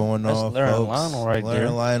 What's going on, That's folks? Lionel right there.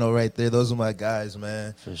 Lionel right there. Those are my guys,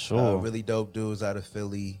 man. For sure. Really dope dudes out of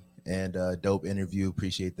Philly. and dope interview.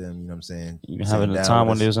 Appreciate them. You know what I'm saying? You having the time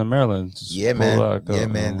when they was in Maryland. Yeah, man. Yeah,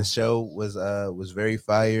 man. The show was very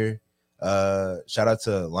fire. Shout out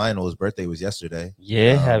to Lionel. His birthday was yesterday.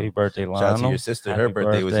 Yeah, happy birthday, Lionel. Shout out to your sister. Her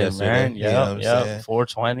birthday was yesterday. Man. Yep.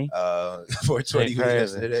 420. 420 was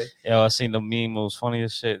yesterday. Yo, I seen the meme. It was funny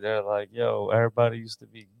as shit. They're like, yo, everybody used to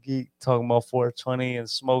be geek talking about 420 and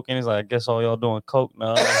smoking. He's like, I guess all y'all doing coke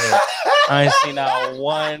now. I ain't seen out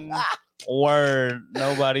one word.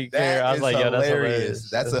 Nobody care. I was like, yo, that's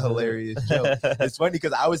hilarious. That's a hilarious joke. It's funny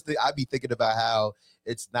because I'd be thinking about how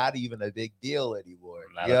it's not even a big deal anymore.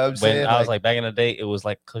 You know what I'm saying? I was like, back in the day, it was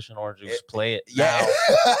like cushion orange juice. Play it now.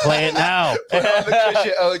 Play it now. Put on the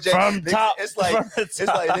cushion OJ. From niggas, top. It's like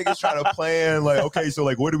niggas trying to plan. Like, okay, so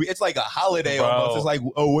like, what do we? It's like a holiday almost. It's like,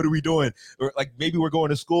 oh, what are we doing? Or like maybe we're going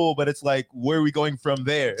to school, but it's like, where are we going from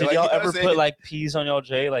there? Did like, y'all ever put like P's on y'all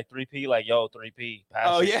J, like 3P, like yo 3P?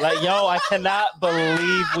 Oh yeah. Like yo, I cannot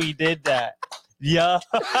believe we did that. Yeah.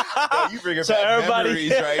 Yo, you bringing back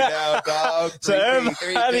memories right now, dog. So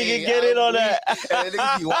everybody can get in on that. And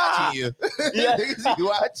niggas be watching you. Yeah. Niggas be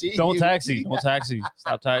watching Don't you. taxi. Don't taxi.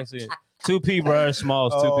 Stop taxiing. 2P, bro.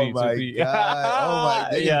 Smalls. 2P. 2P. God. Oh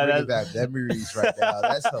my. Yeah, bringing back memories right now.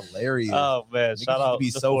 That's hilarious. Oh man, niggas shout out. Be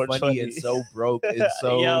so funny and so broke and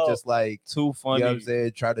so just like too funny. You know what I'm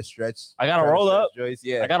saying? Try to stretch. I got to roll up. Joyce.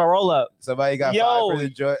 Yeah. I got to roll up. Somebody got 5 for the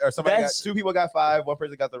joy, or somebody got 2 people got 5. One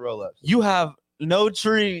person got the roll up. You have no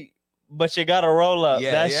tree, but you gotta roll up.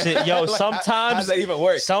 Yeah, shit, yo. Like, sometimes how does that even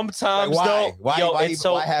work? Sometimes like, though, it's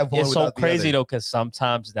so crazy though, because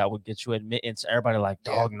sometimes that would get you admittance. Everybody like,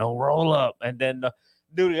 dog, no roll up, and then the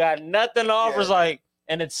dude got nothing to offer, like,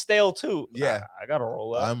 and it's stale too. Yeah, I gotta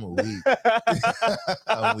roll up. I'm weak.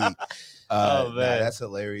 I'm weak. Oh man, that's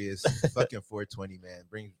hilarious. Fucking 420,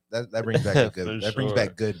 man. That brings back a good. Brings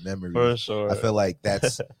back good memories. For sure. I feel like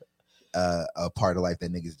that's a part of life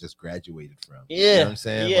that niggas just graduated from. Yeah, you know what I'm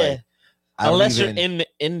saying? Yeah. Like, unless you're in the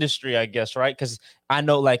industry, I guess, right? Because I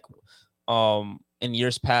know, like, in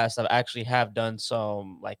years past, I've actually have done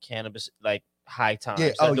some like cannabis, like high times.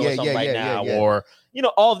 Yeah. Oh yeah. Or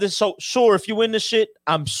all of this. So sure, if you win the shit,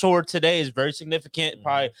 I'm sure today is very significant.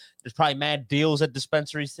 Mm-hmm. There's probably mad deals at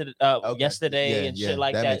dispensaries yesterday and shit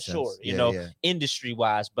like that. Sure, industry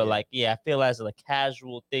wise, but like, I feel as a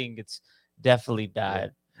casual thing, it's definitely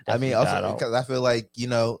died. I mean, also because I feel like you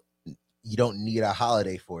don't need a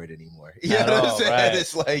holiday for it anymore. You know what I'm saying? Right.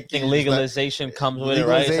 It's like I think legalization comes with it,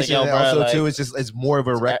 right? It's like, also too, it's more of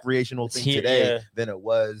a recreational thing today than it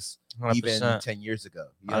was 100%. Even 10 years ago.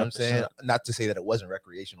 You know what I'm saying? Not to say that it wasn't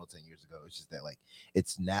recreational 10 years ago. It's just that like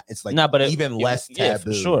it's not. It's like even less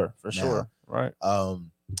taboo. For sure, right? A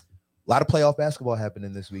lot of playoff basketball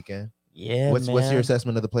happening this weekend. Yeah. What's your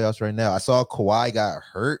assessment of the playoffs right now? I saw Kawhi got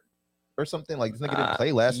hurt or something. Like this nigga didn't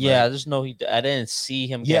play last night. Yeah, I just know I didn't see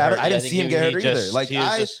him get hurt. I didn't see him get hurt either. Like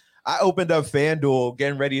I opened up FanDuel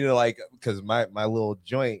getting ready to like, because my little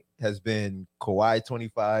joint has been Kawhi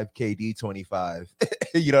 25, KD 25.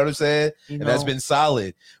 You know what I'm saying? And that's been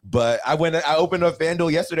solid. But I opened up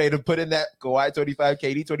FanDuel yesterday to put in that Kawhi 25,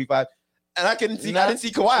 KD 25, and I didn't see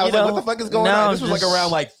Kawhi. I was like, what the fuck is going on? This was like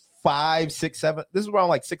around like 5, 6, 7. This is around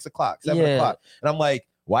like 6 o'clock, 7 o'clock. And I'm like,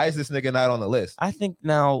 why is this nigga not on the list? I think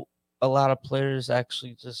now a lot of players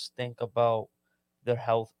actually just think about their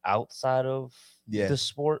health outside of the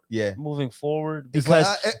sport moving forward, because like,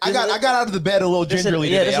 I got out of the bed a little gingerly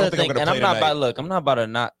today. I don't think I'm gonna play tonight. I'm not about to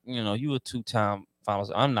not, you a 2-time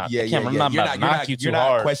finals. I'm not. I'm not about to knock you too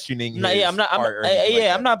hard. Questioning. I'm not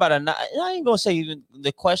about to not. I ain't gonna say even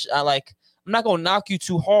the question. I'm not gonna knock you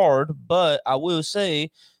too hard, but I will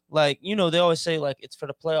say, like, they always say like it's for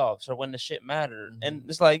the playoffs or when the shit matters, and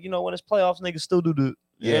it's like, when it's playoffs, niggas still do the.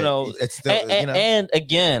 It's still, and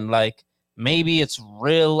again, like, maybe it's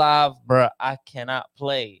real live, bro. I cannot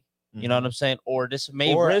play. You know what I'm saying? Or this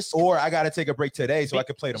may risk. Or I got to take a break today so I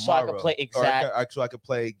could play tomorrow. So I could play so I could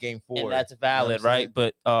play game 4. And that's valid, right?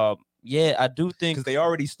 But I do think because they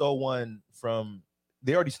already stole one from.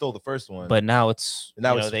 They already stole the first one, but now it's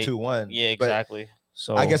 2-1. Yeah, exactly.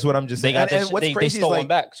 So I guess what I'm just saying. What's crazy they stole is one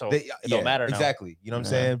back, so it don't matter now. Exactly. You know what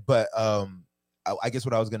I'm saying? But I guess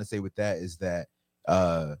what I was gonna say with that is that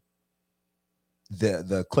the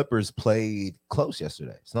Clippers played close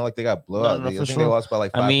yesterday. It's not like they got blown out. I think they lost by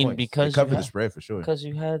like 5 points. Because they covered the spread for sure. Because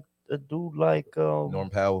you had a dude like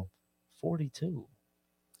Norm Powell, 42,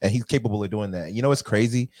 and he's capable of doing that. You know what's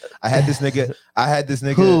crazy? I had this nigga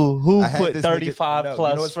who put 35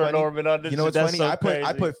 plus for Norman on this. You know what's funny? So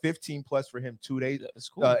I put 15 plus for him 2 days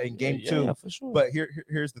in game 2. Yeah, for sure. But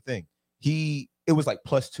here's the thing. It was like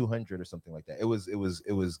plus 200 or something like that. It was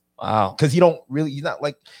wow. Because he's not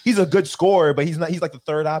like, he's a good scorer, but he's like the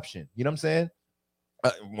third option. You know what I'm saying?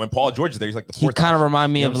 When Paul George is there, he's like the He fourth. kind of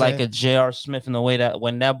remind me You know of what I'm like saying? a J.R. Smith in the way that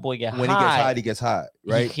when that boy get When hot, he gets hot, he gets hot,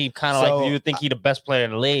 right? He kind of like you would think he the best player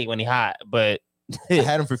in the league when he hot, but I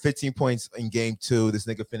had him for 15 points in game 2. This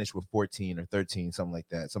nigga finished with 14 or 13, something like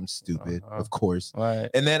that. Something stupid, of course. Right.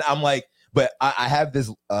 And then I'm like, but I have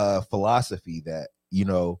this philosophy that, you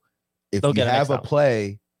know, if you have a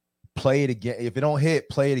play it again. If it don't hit,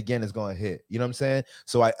 play it again. It's going to hit. You know what I'm saying?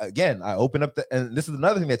 So I open up and this is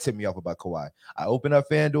another thing that tipped me off about Kawhi. I opened up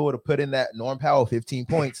FanDuel to put in that Norm Powell 15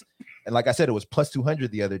 points. And like I said, it was plus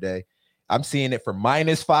 200 the other day. I'm seeing it for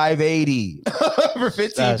minus 580 for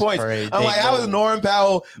 15 That's points. crazy. I'm like, how was Norm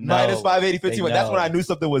Powell minus 580, 15 points? That's when I know. knew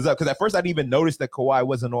something was up. Because at first I didn't even notice that Kawhi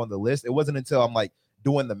wasn't on the list. It wasn't until I'm like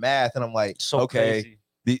doing the math and I'm like, okay.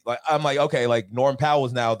 I'm like, okay, like Norm Powell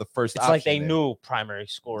is now the first It's option like they there. knew primary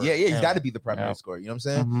scorer. Yeah, he's got to be the primary scorer. You know what I'm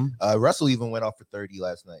saying? Mhm. Russell even went off for 30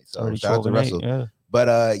 last night. So 30, shout out to 12, Russell. 8, yeah. But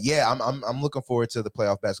I'm looking forward to the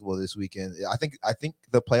playoff basketball this weekend. I think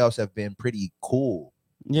the playoffs have been pretty cool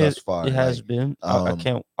thus far. It has been. I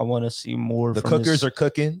want to see more. The from cookers are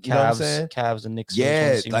cooking. You know what I'm saying? Cavs and Knicks.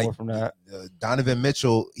 Yeah, see like more from that. Donovan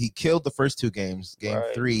Mitchell, he killed the first 2 games. Game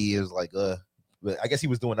 3 is like but I guess he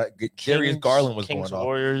was doing that. Darius Garland was Kings, going off.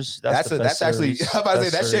 Warriors. That's actually I'm about to say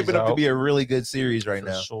that's shaping up to be a really good series right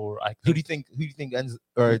now. Sure. Who do you think ends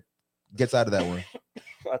or gets out of that one?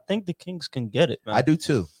 I think the Kings can get it, man. I do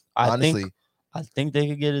too. Honestly, I think they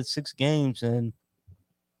could get it 6 games, and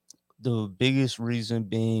the biggest reason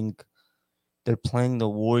being they're playing the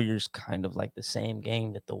Warriors kind of like the same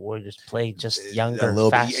game that the Warriors play, just younger,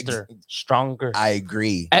 faster, stronger. I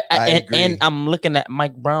agree. And I'm looking at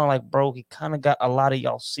Mike Brown like, bro, he kind of got a lot of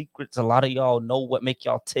y'all secrets. A lot of y'all know what make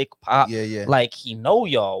y'all tick, pop. Yeah. Like he know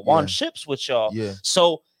y'all, won ships with y'all. Yeah.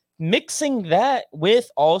 So mixing that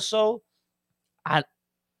with also, I've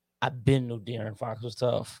been knew De'Aaron Fox was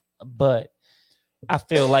tough, but I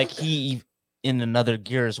feel like he in another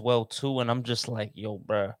gear as well too. And I'm just like, yo,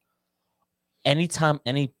 bro. Anytime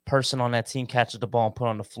any person on that team catches the ball and put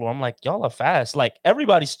on the floor, I'm like, y'all are fast. Like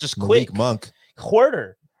everybody's just quick. Monk,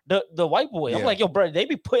 Huerter, the white boy. I'm like, yo, bro, they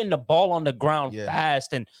be putting the ball on the ground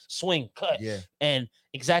fast and swing, cut. Yeah. And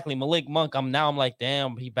exactly, Malik Monk. I'm like,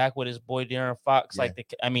 damn, he back with his boy De'Aaron Fox. Yeah.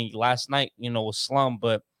 Last night, was slum,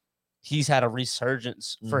 but he's had a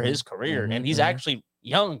resurgence for his career, and he's actually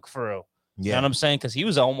young for real. Yeah. You know what I'm saying? Because he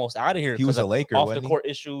was almost out of here. He was a Laker, off the court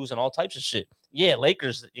issues and all types of shit. Yeah,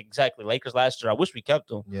 Lakers, exactly. Lakers last year. I wish we kept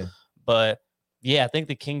him. Yeah. But yeah, I think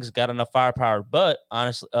the Kings got enough firepower. But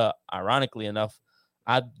honestly, ironically enough,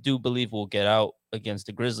 I do believe we'll get out against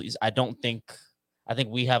the Grizzlies. I think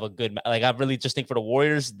we have a good I really just think for the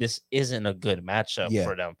Warriors, this isn't a good matchup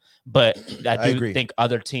for them. But I do think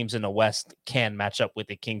other teams in the West can match up with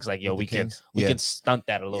the Kings. Like, yo, we can stunt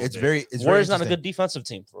that a little bit. Warriors not a good defensive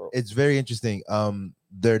team for real. It's very interesting.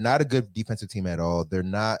 They're not a good defensive team at all. They're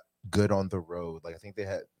not good on the road. Like I think they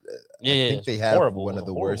had I think they have one of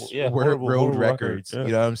the worst road records. You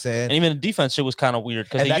know what I'm saying? And even the defense shit was kind of weird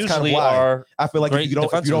because they usually are. I feel like if you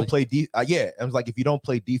don't play I was like if you don't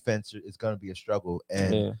play defense, it's gonna be a struggle.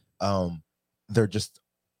 And they're just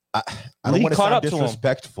I don't want to sound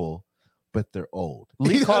disrespectful, but they're old.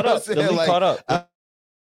 Lee caught up. Caught up.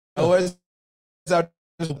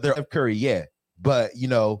 They're Curry, but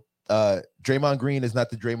Draymond Green is not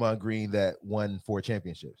the Draymond Green that won 4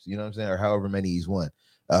 championships, you know what I'm saying, or however many he's won.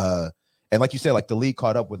 And like you said, like the league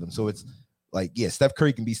caught up with him. So it's like, Steph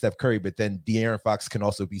Curry can be Steph Curry, but then De'Aaron Fox can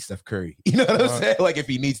also be Steph Curry. You know what I'm saying? Like if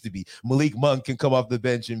he needs to be. Malik Monk can come off the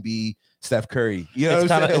bench and be Steph Curry. You know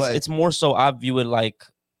what I'm saying? It's more so I view it like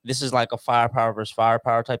this is like a firepower versus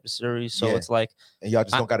firepower type of series. So it's like, and y'all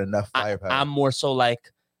just don't got enough firepower. I'm more so like,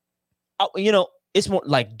 it's more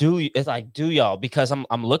like do y'all, because I'm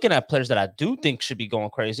looking at players that I do think should be going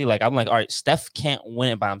crazy. Like I'm like, all right, Steph can't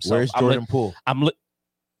win it by himself. Where's Jordan Poole?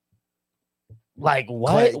 Like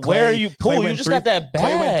what? Clay, where are you, Poole? You just got that bag.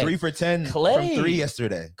 Clay went 3 for 10 from 3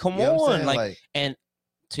 yesterday. Come on, like, and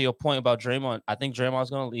to your point about Draymond, I think Draymond's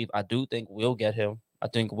gonna leave. I do think we'll get him. I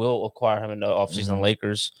think we'll acquire him in the offseason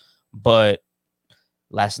Lakers. But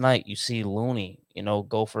last night you see Looney,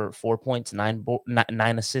 go for 4 points, 9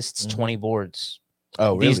 assists, 20 boards.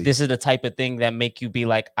 Oh, really? This is the type of thing that make you be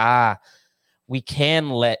like, we can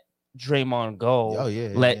let Draymond go. Oh,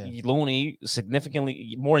 yeah. Looney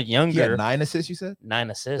significantly more younger. He had 9 assists, you said?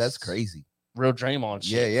 9 assists. That's crazy. Real Draymond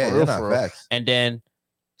shit. Yeah, for real. Facts. And then,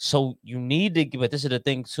 so you need to, but this is the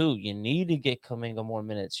thing too. You need to get Kuminga more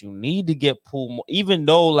minutes. You need to get Poole more, even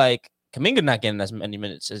though like Kuminga not getting as many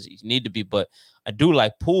minutes as he need to be. But I do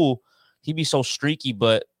like Poole. He be so streaky,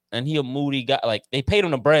 but and he a moody guy. Like they paid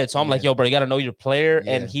him the bread, so I'm like, yo, bro, you gotta know your player,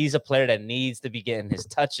 Yeah. and he's a player that needs to be getting his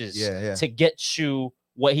touches Yeah. to get you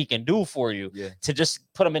what he can do for you. Yeah. To just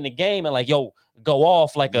put him in the game and like, yo, go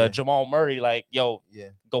off like a Jamal Murray, like, yo,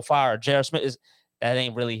 go fire. J.R. Smith that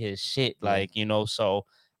ain't really his shit, like, you know. So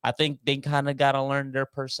I think they kind of gotta learn their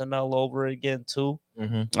personnel over again too.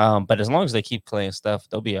 Mm-hmm. But as long as they keep playing stuff,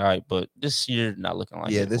 they'll be all right. But this year, not looking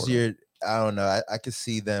like it. This year, I don't know. I could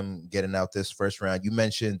see them getting out this first round. You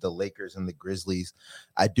mentioned the Lakers and the Grizzlies.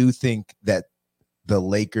 I do think that the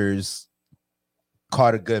Lakers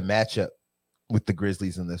caught a good matchup with the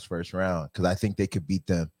Grizzlies in this first round because I think they could beat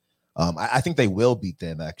them. I think they will beat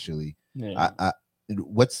them actually. Yeah.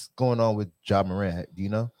 What's going on with Ja Morant? Do you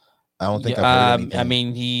know? I don't think I've heard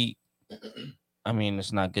anything. I mean,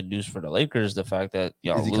 it's not good news for the Lakers. The fact that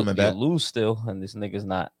y'all lose still, and this nigga's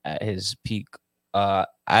not at his peak.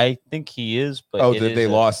 I think he is, but they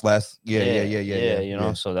lost last. Yeah. You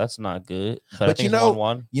know, so that's not good. But I think you know,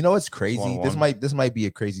 1-1. You know, it's crazy. 1-1. This might be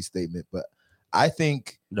a crazy statement, but I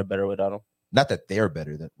think they're better without him. Not that they're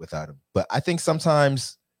better than without him, but I think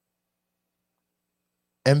sometimes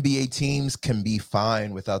NBA teams can be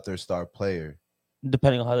fine without their star player.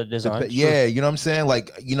 Depending on how they're designed. Yeah, you know what I'm saying?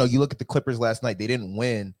 Like, you know, you look at the Clippers last night, they didn't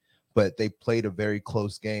win, but they played a very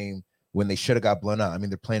close game when they should have got blown out. I mean,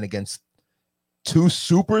 they're playing against 2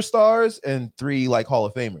 superstars and 3 like Hall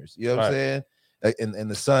of Famers. You know what I'm saying? In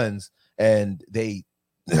the Suns. And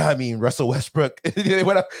Russell Westbrook.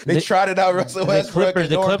 they trotted out Russell Westbrook.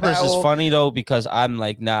 The Clippers is funny though, because I'm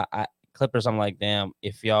like, Clippers, I'm like, damn,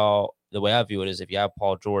 if y'all, the way I view it is if you have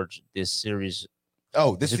Paul George, this series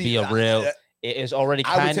this would be a real it is already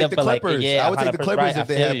kind of but like, yeah, I would take the Clippers if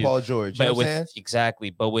they had Paul George. You know what I'm saying?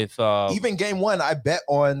 Exactly. But with even game 1, I bet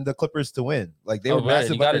on the Clippers to win. Like they were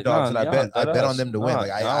massive underdogs, and I bet on them to win.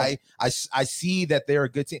 Like I see that they're a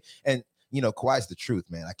good team. And you know, Kawhi's the truth,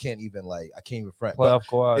 man. I can't even front. Playoff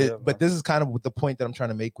Kawhi, but this is kind of with the point that I'm trying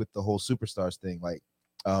to make with the whole superstars thing. Like,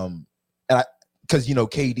 because you know,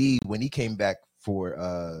 KD when he came back for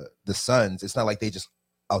the Suns, it's not like they just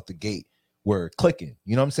out the gate were clicking.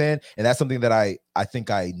 You know what I'm saying? And that's something that I think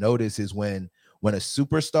I notice is when a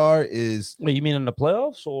superstar is. Wait, you mean in the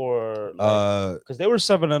playoffs or because they were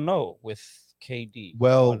 7-0 with KD?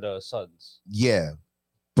 Well, on the Suns. Yeah,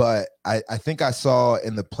 but I think I saw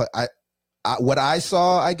in the play. What I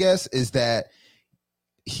saw, I guess, is that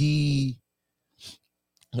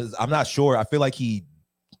I'm not sure. I feel like he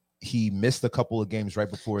missed a couple of games right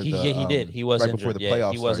before he did. He was right injured. before the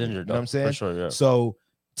playoffs. He was started, injured. You know what I'm saying? For sure, yeah. So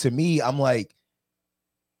to me, I'm like,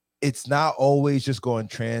 it's not always just going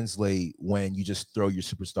to translate when you just throw your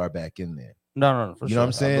superstar back in there. No, for sure. You know what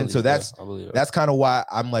I'm saying? So that's kind of why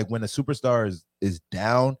I'm like, when a superstar is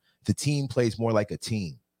down, the team plays more like a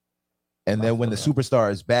team. And then when the superstar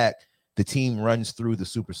is back, the team runs through the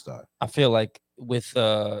superstar. I feel like with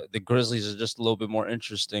the Grizzlies is just a little bit more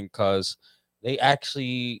interesting because they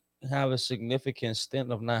actually have a significant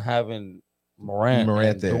stint of not having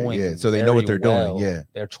Morant there. Yeah, so they know what they're doing. Yeah,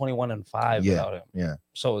 they're 21-5 without him. Yeah,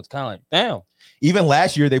 so it's kind of like, damn. Even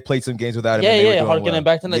last year they played some games without him. Yeah, harkening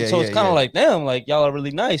back to that. So it's kind of like, damn, like y'all are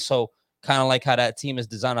really nice. So kind of like how that team is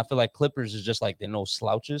designed. I feel like Clippers is just like they're no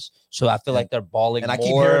slouches. So I feel like they're balling. And I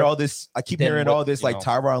keep hearing all this. I keep hearing all this. Like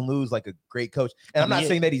Tyronn Lue's like a great coach, and I'm not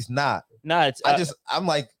saying that he's not. Nah, I'm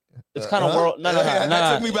like. It's kind of world. No.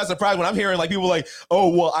 That took me by surprise when I'm hearing like people like, oh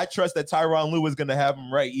well, I trust that Tyronn Lue is gonna have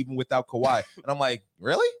him right even without Kawhi, and I'm like,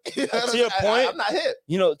 really? To your point, I'm not hip.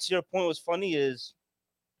 You know, to your point, what's funny is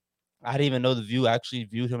I didn't even know the View actually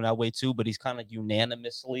viewed him that way too, but he's kind of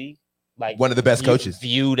unanimously like one of the best coaches,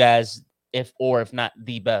 viewed as if not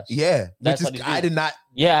the best. Yeah, that's what I did not.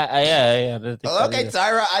 Yeah. Okay,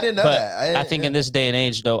 Tyra, I didn't know that. I think in this day and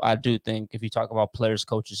age, though, I do think if you talk about players,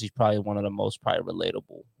 coaches, he's probably one of the most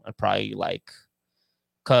relatable and probably like,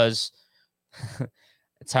 because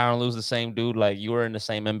Tyronn Lue's the same dude. Like you were in the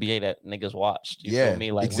same NBA that niggas watched. You feel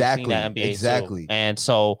me? Like exactly, that NBA exactly. Too. And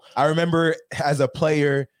so I remember as a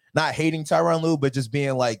player not hating Tyronn Lue, but just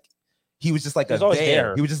being like. He was just like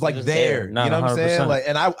there. He was just like there. You know what I'm saying? Like,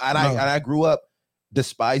 and I grew up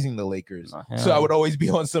despising the Lakers, so I would always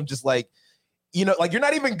be on some just like, you know, like you're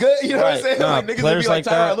not even good. You know what I'm saying? Like niggas would be like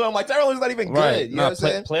Tyronn Lue. I'm like Tyronn Lue's not even good. You know what I'm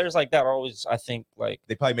saying? Players like that are always, I think, like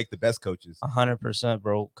they probably make the best coaches. 100%,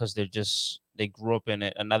 bro, because they grew up in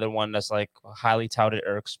it. Another one that's like highly touted,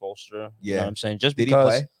 Eric Spoelstra. Yeah, you know what I'm saying? Just did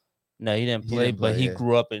because, he play? No, he didn't play, but he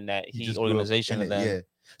grew up in that organization and then. Yeah.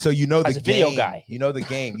 So you know the video game. Guy. You know the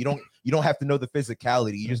game. You don't have to know the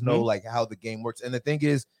physicality. You just know like how the game works. And the thing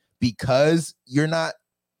is, because you're not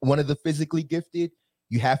one of the physically gifted,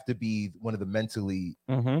 you have to be one of the mentally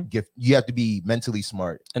you have to be mentally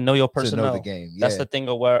smart and know your personnel. To know the game. That's the thing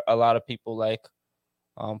of where a lot of people like,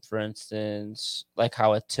 for instance, like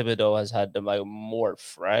how a Thibodeau has had to like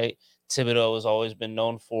morph, right? Thibodeau has always been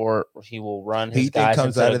known for he will run his guys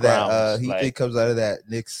comes into out the of grounds. That. He comes out of that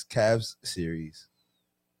Knicks Cavs series.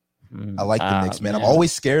 I like the Knicks, man. Man. I'm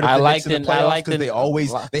always scared of the Knicks in the playoffs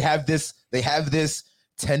because they have this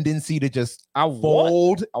tendency to just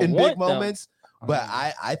fold in big moments. But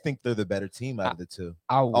I think they're the better team out of the two.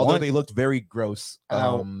 Although they looked very gross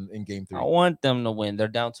in game 3. I want them to win. They're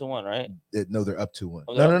down 2-1, right? No, they're up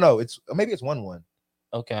 2-1. No. It's maybe it's 1-1.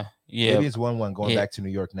 Okay. Yeah. Maybe it's 1-1 going back to New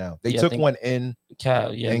York now. They took one in. The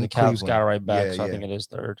Cavs got right back. So I think it is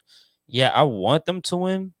third. Yeah, I want them to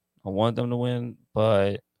win.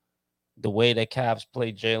 But the way the Cavs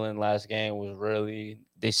played Jalen last game was really,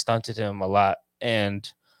 they stunted him a lot.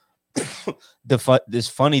 And this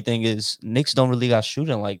funny thing is Knicks don't really got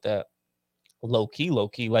shooting like that. Low key.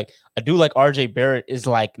 Like I do like RJ Barrett is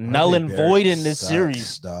like null and void in this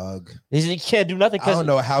series. Dog. He can't do nothing because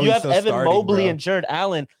you have Evan Mobley and Jared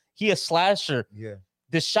Allen. He a slasher. Yeah.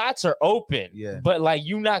 The shots are open. Yeah. But like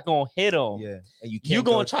you're not gonna hit them. Yeah. And you're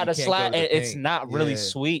gonna try to slide, and it's not really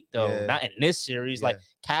sweet though. Yeah. Not in this series. Like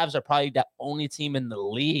Cavs are probably the only team in the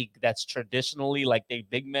league that's traditionally like they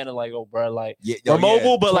big men are like, oh bro, like we're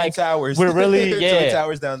mobile, but like towers. We're really Twin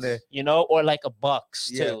towers down there. You know, or like a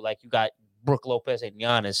Bucks too. Like you got Brook Lopez and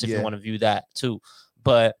Giannis if you want to view that too.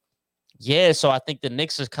 But yeah, so I think the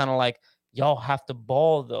Knicks is kind of like, y'all have to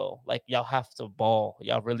ball though. Like y'all have to ball.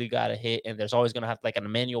 Y'all really gotta hit, and there's always gonna have like an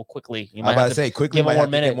Emmanuel Quickly. I'm about to say Quickly might have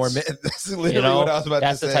to get more minutes. That's literally what I was about to say.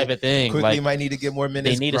 That's the type of thing. Quickly might need to get more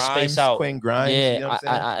minutes. They need to space out. Quinn Grimes. Yeah, you know what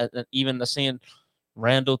I'm saying? I even seeing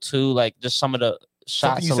Randall too. Like just some of the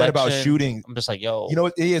shots you said about shooting. I'm just like, yo, you know,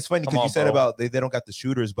 it's funny because you said about they don't got the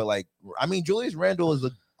shooters, but like I mean, Julius Randle is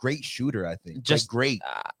a great shooter. I think just great.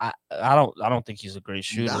 I don't think he's a great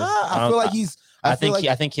shooter. I feel like he's. I think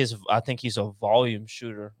he's a volume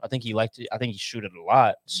shooter. I think he shoot it a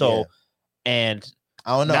lot. So, and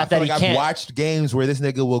I don't know. I feel like I've watched games where this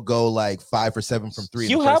nigga will go like 5 for 7 from 3.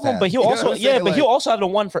 He'll have one, but he'll also he'll also have the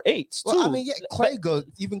 1 for 8s too. Well, I mean, Clay goes.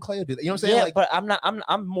 Even Clay will do that. You know what I'm saying? Yeah, like, but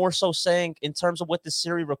I'm more so saying in terms of what the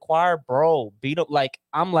series require, bro. Beat up like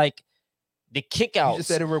I'm like the kickouts. You just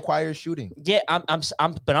said it requires shooting. Yeah,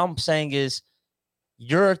 but I'm saying is,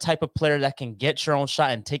 you're a type of player that can get your own shot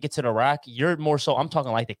and take it to the rack. You're more so, I'm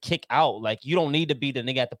talking like the kick out. Like, you don't need to be the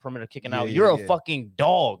nigga at the perimeter kicking out. You're a fucking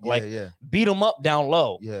dog. Beat them up down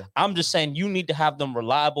low. Yeah. I'm just saying you need to have them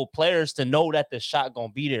reliable players to know that the shot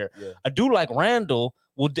gonna be there. Yeah. A dude like Randall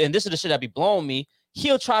and this is the shit that be blowing me,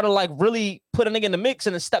 he'll try to like really put a nigga in the mix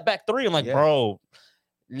and then step back 3. I'm like, bro,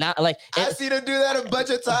 not like I've seen him do that a bunch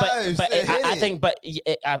of times.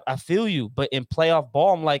 I feel you. But in playoff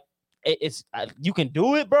ball, I'm like, it's you can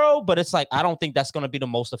do it, bro, but it's like I don't think that's gonna be the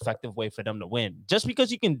most effective way for them to win. Just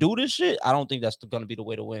because you can do this shit, I don't think that's gonna be the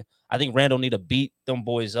way to win. I think Randall need to beat them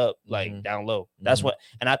boys up like down low. That's what,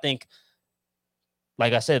 and I think,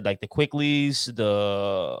 like I said, like the Quicklies,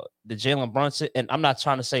 the Jalen Brunson, and I'm not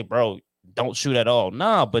trying to say, bro, don't shoot at all.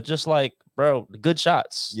 Nah, but just like, bro, the good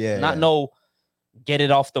shots. No get it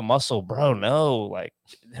off the muscle, bro. No, like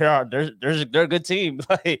they're a good team.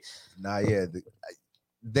 Like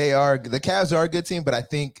they are, the Cavs are a good team, but I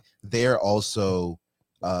think they're also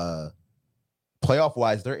playoff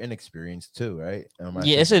wise, they're inexperienced too, right?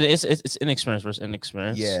 It's inexperienced versus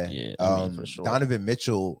inexperienced. Yeah. I mean, for sure. Donovan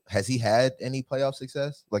Mitchell, has he had any playoff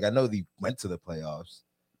success? Like I know he went to the playoffs,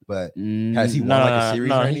 but has he won like a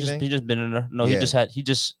series or anything? He just been in there. No, he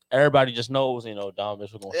just everybody just knows, Donovan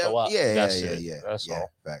Mitchell gonna show up. That's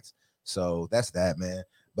all. Facts. So that's that, man.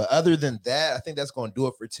 But other than that, I think that's going to do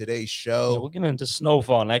it for today's show. We're getting into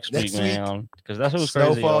Snowfall next week, man, because that's what's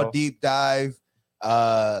crazy. Snowfall deep dive.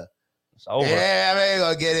 It's over. Yeah, I ain't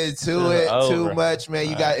gonna get into it too much, man.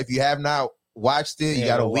 You got, if you have not watched it, you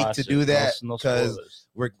got a week to do that because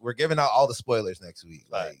we're giving out all the spoilers next week.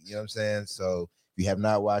 Like, you know what I'm saying? So if you have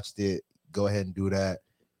not watched it, go ahead and do that.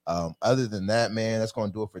 Other than that, man, that's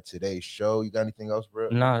gonna do it for today's show. You got anything else, bro?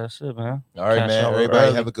 Nah, that's it, man. All right, man.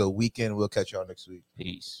 Everybody have a good weekend. We'll catch y'all next week.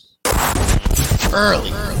 Peace.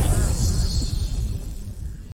 Early.